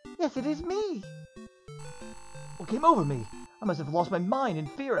 Yes, it is me. What came over me? I must have lost my mind in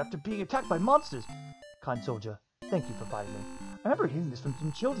fear after being attacked by monsters. Kind soldier, thank you for fighting me. I remember hearing this from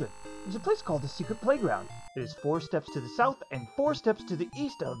some children. There's a place called the Secret Playground. It is 4 steps to the south and 4 steps to the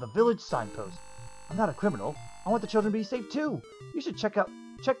east of the village signpost. I'm not a criminal. I want the children to be safe too. You should check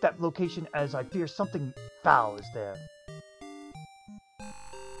that location, as I fear something foul is there.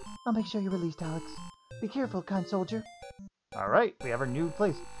 I'll make sure you're released, Alex. Be careful, kind soldier. Alright, we have our new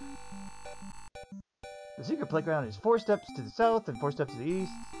place. The secret playground is 4 steps to the south and 4 steps to the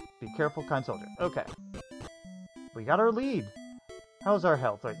east. Be careful, kind soldier. Okay. We got our lead. How's our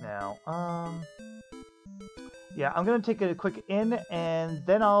health right now? Yeah, I'm gonna take a quick in, and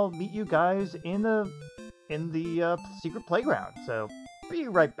then I'll meet you guys in the secret playground. So, be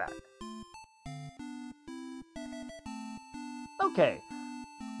right back. Okay,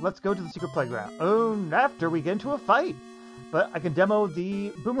 let's go to the secret playground. After we get into a fight. But I can demo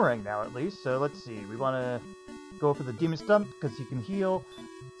the boomerang now, at least. So let's see. We want to go for the demon stump because he can heal.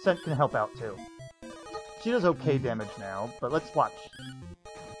 Scent can help out too. She does okay damage now, but let's watch.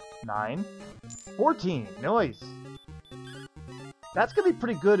 9, 14, noise. That's gonna be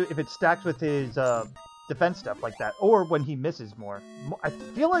pretty good if it's stacked with his defense stuff like that, or when he misses more. I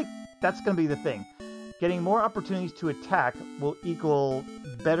feel like that's gonna be the thing. Getting more opportunities to attack will equal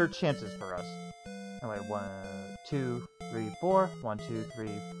better chances for us. Anyway, 1, 2, 3, 4. 1, 2, 3,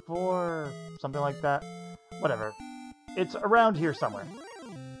 4. Something like that. Whatever. It's around here somewhere.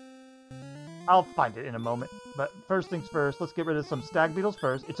 I'll find it in a moment. But first things first, let's get rid of some stag beetles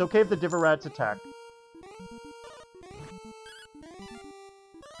first. It's okay if the diver rats attack.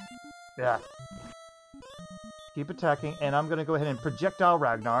 Yeah. Keep attacking, and I'm going to go ahead and projectile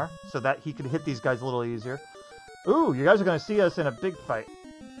Ragnar so that he can hit these guys a little easier. Ooh, you guys are going to see us in a big fight.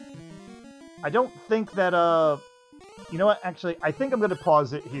 I don't think that, you know what, actually, I think I'm going to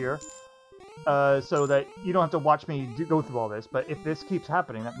pause it here, so that you don't have to watch me go through all this, but if this keeps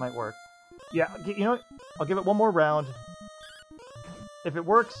happening, that might work. Yeah, you know what, I'll give it one more round. If it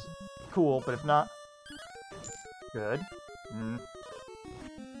works, cool, but if not, good.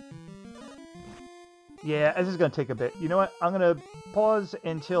 Yeah, this is going to take a bit. You know what, I'm going to pause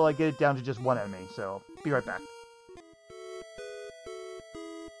until I get it down to just one enemy, so be right back.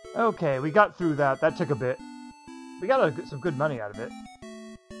 Okay, we got through that. That took a bit. We got some good money out of it.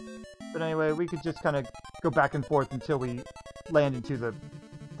 But anyway, we could just kind of go back and forth until we land into the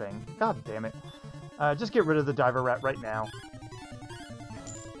thing. God damn it. Just get rid of the diver rat right now.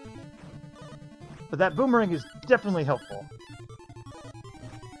 But that boomerang is definitely helpful.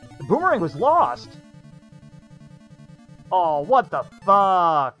 The boomerang was lost! Oh, what the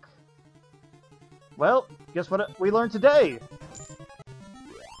fuck? Well, guess what we learned today?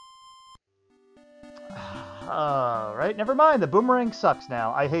 Alright, never mind. The boomerang sucks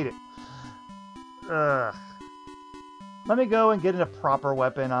now. I hate it. Ugh. Let me go and get a proper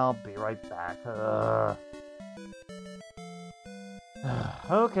weapon. I'll be right back.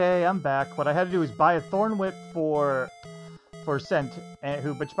 Okay, I'm back. What I had to do is buy a thorn whip for Scent,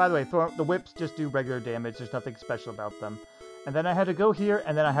 which, by the way, the whips just do regular damage. There's nothing special about them. And then I had to go here,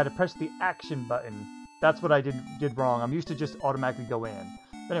 and then I had to press the action button. That's what I did wrong. I'm used to just automatically go in.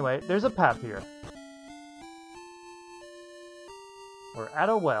 But anyway, there's a path here. We're at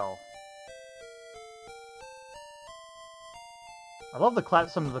a well. I love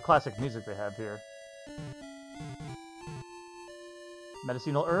some of the classic music they have here.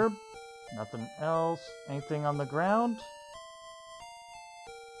 Medicinal herb. Nothing else. Anything on the ground?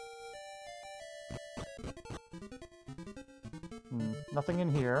 Nothing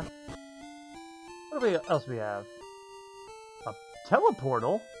in here. What else do we have? A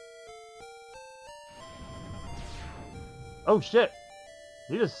teleportal? Oh shit!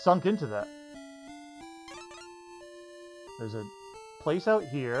 He just sunk into that. There's a place out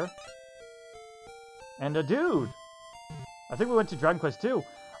here. And a dude! I think we went to Dragon Quest 2.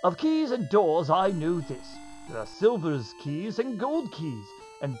 Of keys and doors I know this. There are silver's keys and gold keys,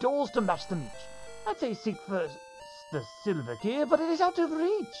 and doors to match them each. I'd say seek first the silver key, but it is out of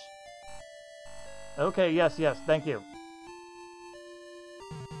reach. Okay, yes, thank you.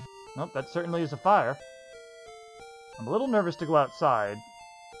 Nope, that certainly is a fire. I'm a little nervous to go outside.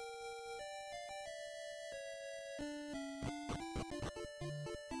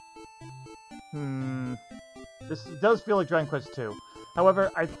 This does feel like Dragon Quest 2. However,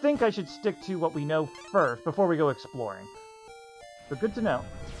 I think I should stick to what we know first before we go exploring. But good to know.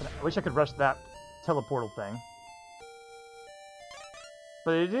 I wish I could rush that teleportal thing.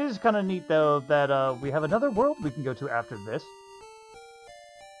 But it is kind of neat, though, that we have another world we can go to after this.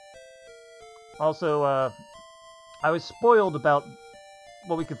 Also, I was spoiled about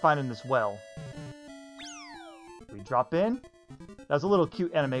what we could find in this well. We drop in. That was a little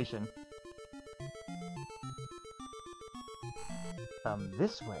cute animation. Come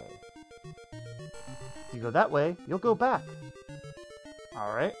this way. If you go that way, you'll go back.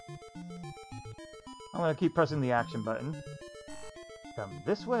 Alright. I'm gonna keep pressing the action button. Come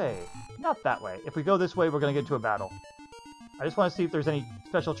this way. Not that way. If we go this way, we're gonna get into a battle. I just want to see if there's any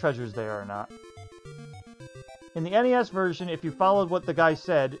special treasures there or not. In the NES version, if you followed what the guy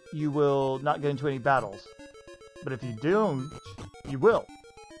said, you will not get into any battles. But if you don't, you will.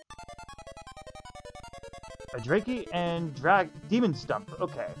 A Drakey and Demon Stump.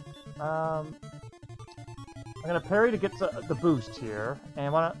 Okay. I'm gonna parry to get the boost here,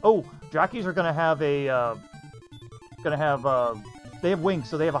 and oh, Drakys are gonna have a they have wings,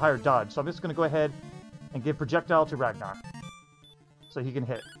 so they have a higher dodge. So I'm just gonna go ahead and give projectile to Ragnar, so he can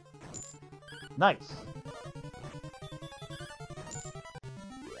hit. Nice.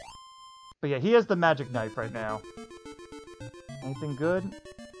 But yeah, he has the magic knife right now. Anything good?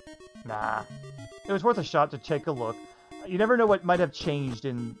 Nah. It was worth a shot to take a look. You never know what might have changed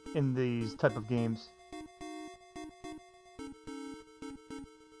in these type of games.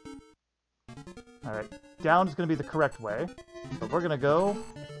 Alright, down is going to be the correct way. But we're going to go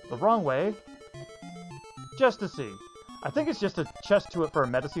the wrong way. Just to see. I think it's just a chest to it for a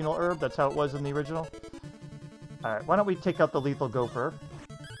medicinal herb. That's how it was in the original. Alright, why don't we take out the lethal gopher.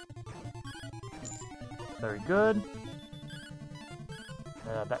 Very good.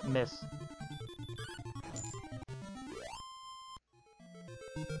 That miss.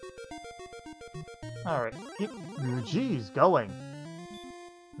 Alright, keep... Jeez, going.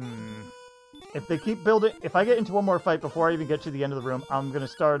 If they keep building... If I get into one more fight before I even get to the end of the room, I'm gonna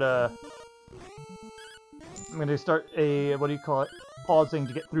start a... what do you call it? Pausing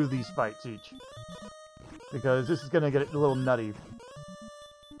to get through these fights each. Because this is gonna get a little nutty.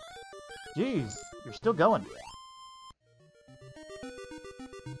 Jeez, you're still going.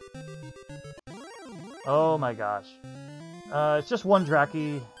 Oh my gosh. It's just one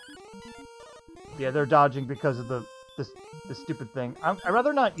Drakey. Yeah, they're dodging because of the stupid thing. I'd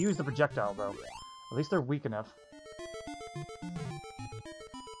rather not use the projectile, though. At least they're weak enough.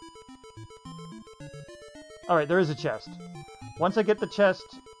 Alright, there is a chest. Once I get the chest,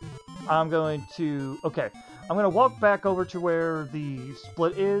 I'm going to... Okay, I'm going to walk back over to where the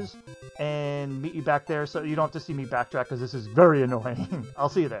split is and meet you back there so you don't have to see me backtrack because this is very annoying. I'll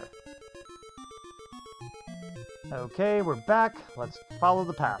see you there. Okay, we're back. Let's follow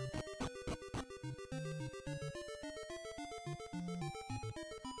the path.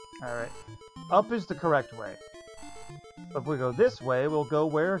 Alright. Up is the correct way. If we go this way, we'll go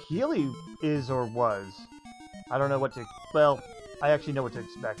where Healy is or was. I don't know what to... Well, I actually know what to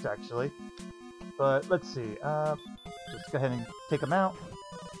expect, actually. But, let's see. Just go ahead and take him out.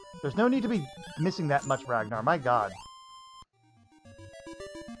 There's no need to be missing that much, Ragnar. My god.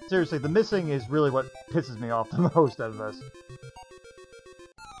 Seriously, the missing is really what pisses me off the most out of this.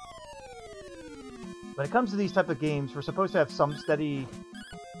 When it comes to these type of games, we're supposed to have some steady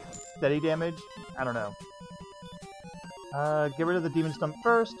damage. I don't know. Get rid of the Demon Stump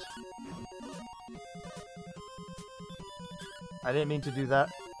first. I didn't mean to do that.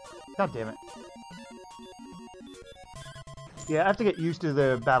 God damn it. Yeah, I have to get used to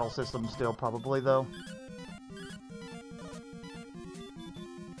the battle system still, probably, though.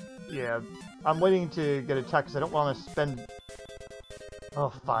 Yeah, I'm waiting to get attacked because I don't want to spend... Oh,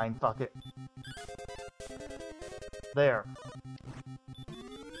 fine, fuck it. There.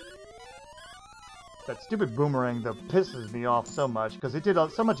 That stupid boomerang, though, pisses me off so much, because it did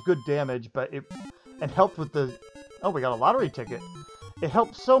so much good damage, but it helped with the... Oh, we got a lottery ticket. It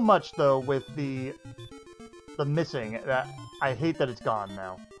helped so much, though, with the missing, that I hate that it's gone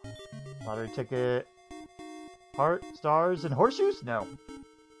now. Lottery ticket... Heart, stars, and horseshoes? No.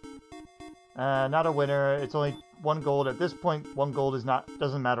 Not a winner. It's only 1 gold. At this point, 1 gold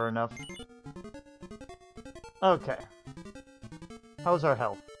doesn't matter enough. Okay. How's our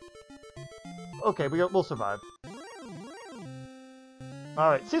health? Okay, we'll survive.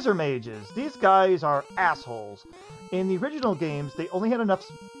 Alright, Scissor Mages. These guys are assholes. In the original games, they only had enough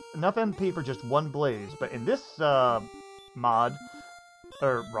MP for just 1 blaze, but in this mod,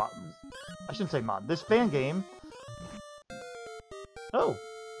 or I shouldn't say mod, this fan game... Oh!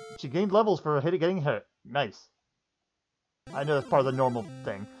 She gained levels for getting hit. Nice. I know that's part of the normal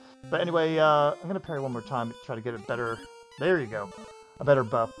thing. But anyway, I'm going to parry one more time to try to get a better... There you go. A better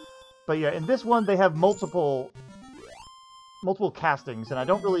buff. But yeah, in this one, they have multiple castings, and I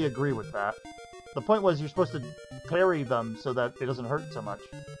don't really agree with that. The point was you're supposed to parry them so that it doesn't hurt so much.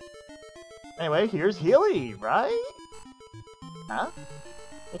 Anyway, here's Healy, right? Huh?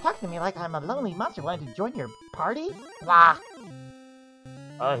 You're talking to me like I'm a lonely monster wanting to join your party? Blah!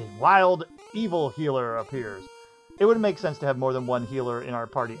 A wild, evil healer appears. it would make sense to have more than one healer in our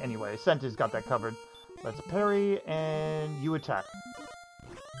party anyway. Senta's got that covered. That's a parry, and you attack.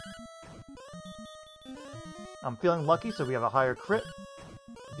 I'm feeling lucky, so we have a higher crit.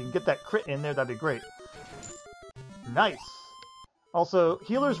 If you can get that crit in there, that'd be great. Nice! Also,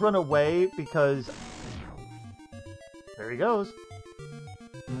 healers run away because... There he goes.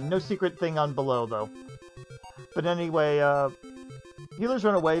 No secret thing on below, though. But anyway, healers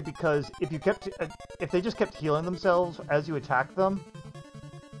run away because if they just kept healing themselves as you attack them,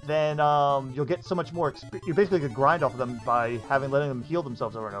 then you'll get so much more experience. You basically could grind off of them by letting them heal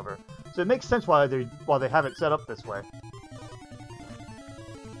themselves over and over. So it makes sense why they have it set up this way.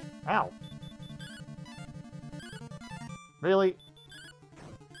 Ow. Really?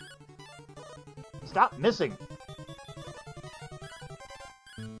 Stop missing!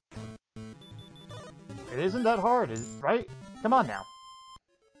 It isn't that hard, right? Come on now.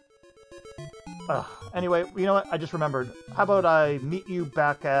 Anyway, you know what? I just remembered. How about I meet you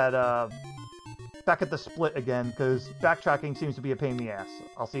back at the split again, because backtracking seems to be a pain in the ass.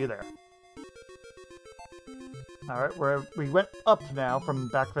 I'll see you there. Alright, we went up now from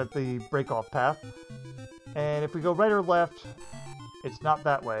back at the break-off path. And if we go right or left, it's not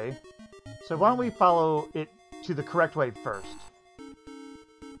that way. So why don't we follow it to the correct way first?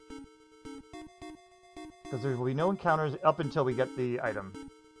 Because there will be no encounters up until we get the item.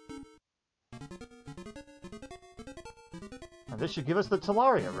 And this should give us the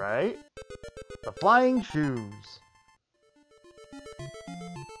Talaria, right? The Flying Shoes.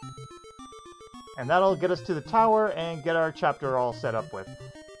 And that'll get us to the tower and get our chapter all set up with.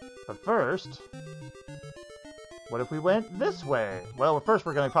 But first... what if we went this way? Well, first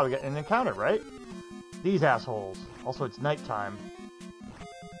we're going to probably get an encounter, right? These assholes. Also, it's nighttime.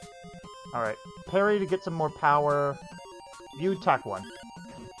 Alright. Parry to get some more power. You attack one.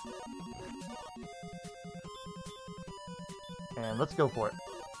 And let's go for it.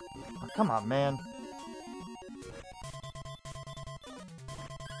 Oh, come on, man.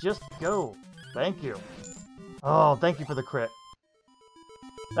 Just go. Thank you. Oh, thank you for the crit.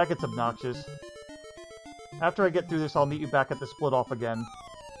 That gets obnoxious. After I get through this, I'll meet you back at the split off again.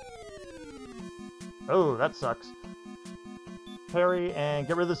 Oh, that sucks. Parry and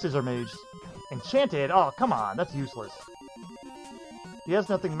get rid of the Scissor Mage. Enchanted? Oh, come on, that's useless. He has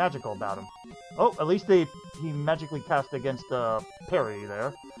nothing magical about him. Oh, at least he magically cast against parry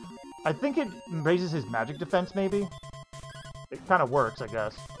there. I think it raises his magic defense, maybe? It kind of works, I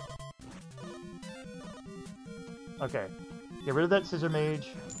guess. Okay. Get rid of that Scissor Mage.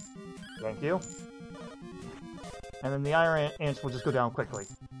 Thank you. And then the Iron Ants will just go down quickly.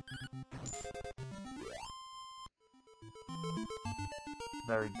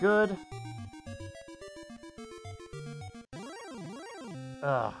 Very good.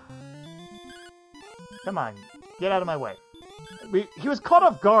 Ugh. Come on, get out of my way. He was caught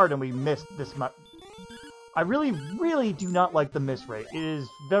off guard and we missed this much. I really, really do not like the miss rate. It is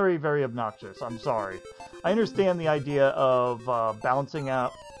very, very obnoxious. I'm sorry. I understand the idea of balancing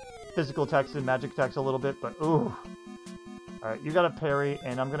out physical attacks and magic attacks a little bit, but ooh. Alright, you got a parry,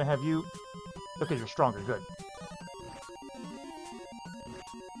 and I'm gonna have you... Okay, you're stronger, good.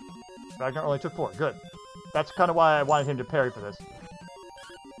 Ragnar only took 4, good. That's kind of why I wanted him to parry for this.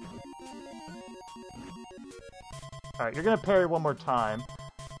 Alright, you're gonna parry one more time,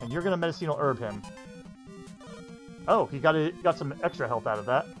 and you're gonna medicinal herb him. Oh, he got some extra health out of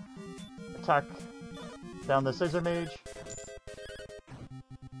that. Attack down the Scissor Mage.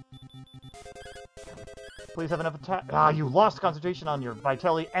 Please have enough attack. Ah, you lost concentration on your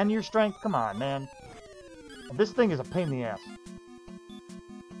vitality and your strength. Come on, man. This thing is a pain in the ass.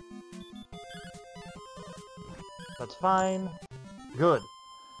 That's fine. Good.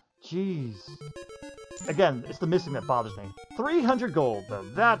 Jeez. Again, it's the missing that bothers me. 300 gold, though.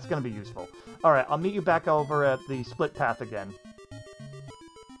 That's going to be useful. Alright, I'll meet you back over at the split path again.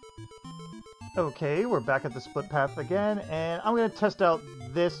 Okay, we're back at the split path again, and I'm going to test out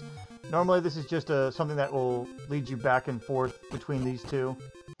this. Normally this is just something that will lead you back and forth between these two.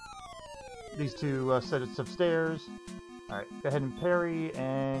 These two sets of stairs. Alright, go ahead and parry,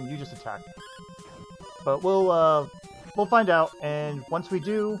 and you just attack. But we'll find out, and once we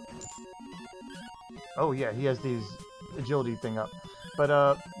do... Oh yeah, he has these agility thing up.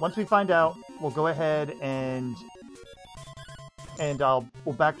 But once we find out, we'll go ahead and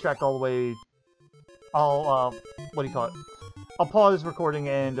we'll backtrack all the way. What do you call it? I'll pause recording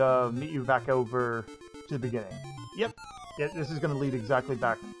and meet you back over to the beginning. Yep. Yeah, this is going to lead exactly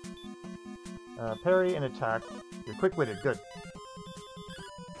back. Parry and attack. You're quick-witted. Good.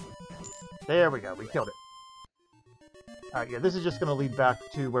 There we go. We killed it. Alright, yeah, this is just going to lead back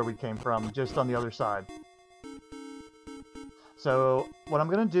to where we came from, just on the other side. So what I'm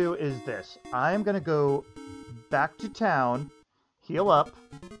going to do is this. I'm going to go back to town, heal up,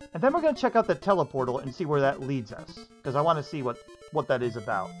 and then we're going to check out the teleportal and see where that leads us. Because I want to see what that is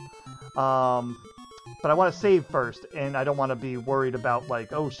about. But I want to save first, and I don't want to be worried about,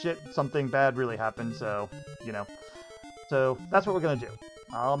 like, oh shit, something bad really happened, so, you know. So that's what we're going to do.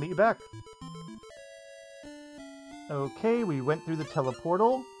 I'll meet you back. Okay, we went through the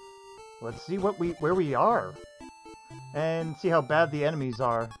teleportal. Let's see where we are. And see how bad the enemies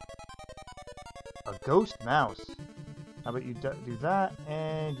are. A ghost mouse. How about you do that,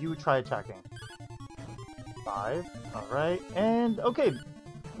 and you try attacking. 5. Alright, and okay.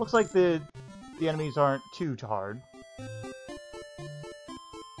 Looks like the enemies aren't too hard.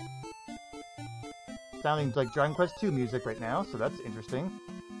 Sounding like Dragon Quest II music right now, so that's interesting.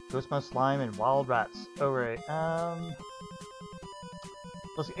 Ghost mouse, slime, and wild rats. Alright,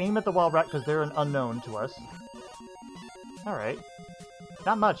 let's aim at the wild rat because they're an unknown to us. Alright.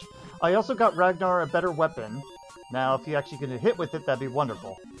 Not much. I also got Ragnar a better weapon. Now, if you actually can hit with it, that'd be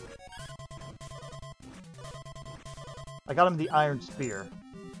wonderful. I got him the Iron Spear.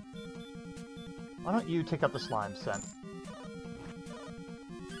 Why don't you take out the slime scent?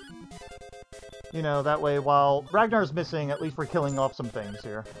 You know, that way while Ragnar's missing, at least we're killing off some things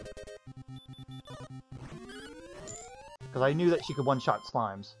here. Because I knew that she could one-shot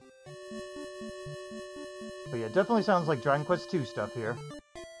slimes. But yeah, it definitely sounds like Dragon Quest II stuff here.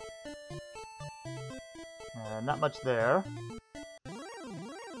 Not much there.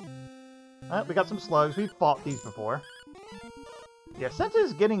 We got some slugs. We've fought these before. Yeah, Senta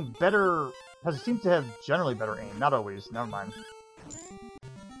is getting better... seems to have generally better aim. Not always. Never mind.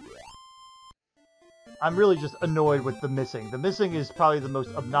 I'm really just annoyed with the missing. The missing is probably the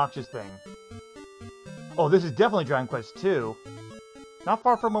most obnoxious thing. Oh, this is definitely Dragon Quest II. Not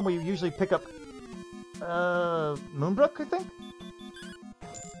far from when we usually pick up... Moonbrook, I think?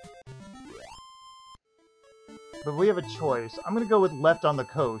 But we have a choice. I'm gonna go with left on the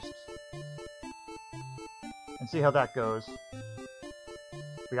coast. And see how that goes.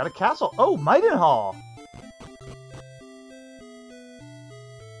 We got a castle. Oh, Maidenhall!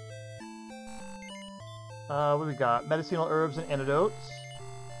 What do we got? Medicinal herbs and antidotes.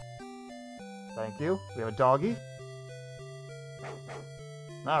 Thank you. We have a doggy.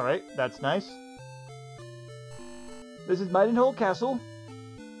 Alright, that's nice. This is Maidenhall Castle.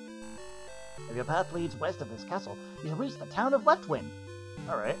 If your path leads west of this castle, you'll reach the town of Leftwind.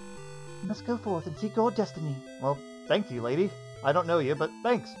 Alright. You must go forth and seek your destiny. Well, thank you, lady. I don't know you, but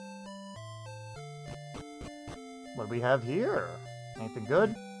thanks. What do we have here? Anything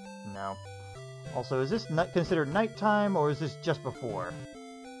good? No. Also, is this not considered nighttime, or is this just before?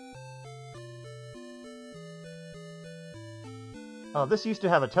 Oh, this used to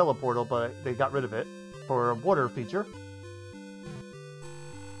have a teleportal, but they got rid of it for a water feature.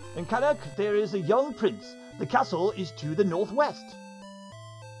 In Kanak, there is a young prince. The castle is to the northwest.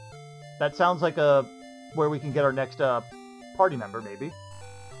 That sounds like where we can get our next party member, maybe.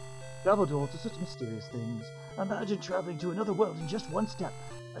 Travel doors are such mysterious things. Imagine traveling to another world in just one step.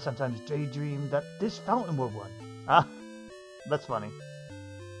 I sometimes daydream that this fountain were one. Ah, that's funny.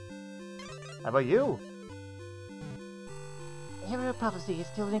 How about you? The hero of prophecy is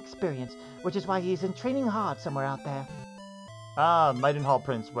still an experience, which is why he's in training hard somewhere out there. Ah, Maidenhall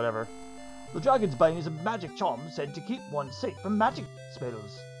Prince, whatever. The Dragon's Bane is a magic charm said to keep one safe from magic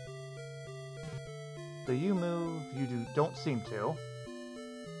spells. Do you move? You don't seem to.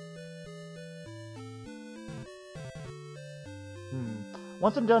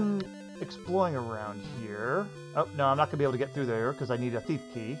 Once I'm done exploring around here... Oh, no, I'm not going to be able to get through there because I need a thief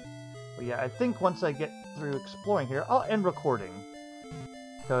key. But yeah, I think once I get through exploring here, I'll end recording.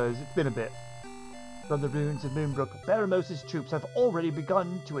 Because it's been a bit. From the ruins of Moonbrook, Baramos' troops have already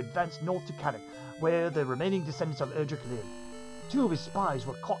begun to advance north to Kanak, where the remaining descendants of Erdrick live. 2 of his spies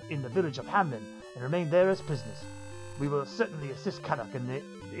were caught in the village of Hamlin and remain there as prisoners. We will certainly assist Kanak in the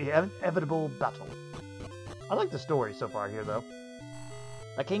inevitable battle. I like the story so far here, though.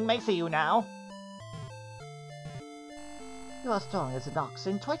 The king may see you now. You are strong as an ox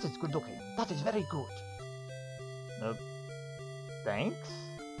and twice as good looking. That is very good. Thanks?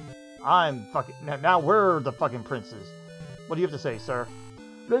 I'm fucking... Now we're the fucking princes. What do you have to say, sir?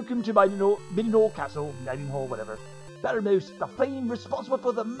 Welcome to Maidenhall Castle, Maidenhall, whatever. Baramos, the flame responsible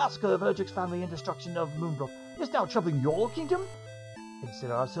for the massacre of Erdrick's family and destruction of Moonbrook, is now troubling your kingdom?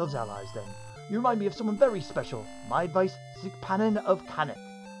 Consider ourselves allies, then. You remind me of someone very special. My advice, seek Panan of Kanak.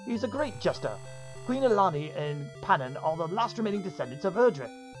 He's a great jester. Queen Alani and Panan are the last remaining descendants of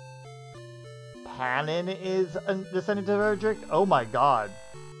Erdrick. Panan is a descendant of Erdrick? Oh my god.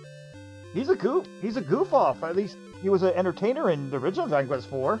 He's a goof-off. At least he was an entertainer in the original Dragon Quest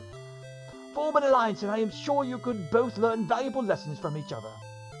IV. Form an alliance, and I am sure you could both learn valuable lessons from each other.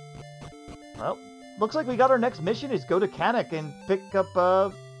 Well, looks like we got our next mission is go to Kanak and pick up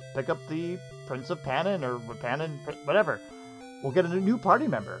the Prince of Panan or Panan, whatever. We'll get a new party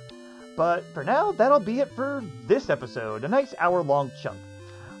member. But for now, that'll be it for this episode. A nice hour-long chunk.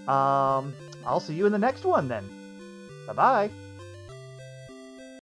 I'll see you in the next one then. Bye-bye.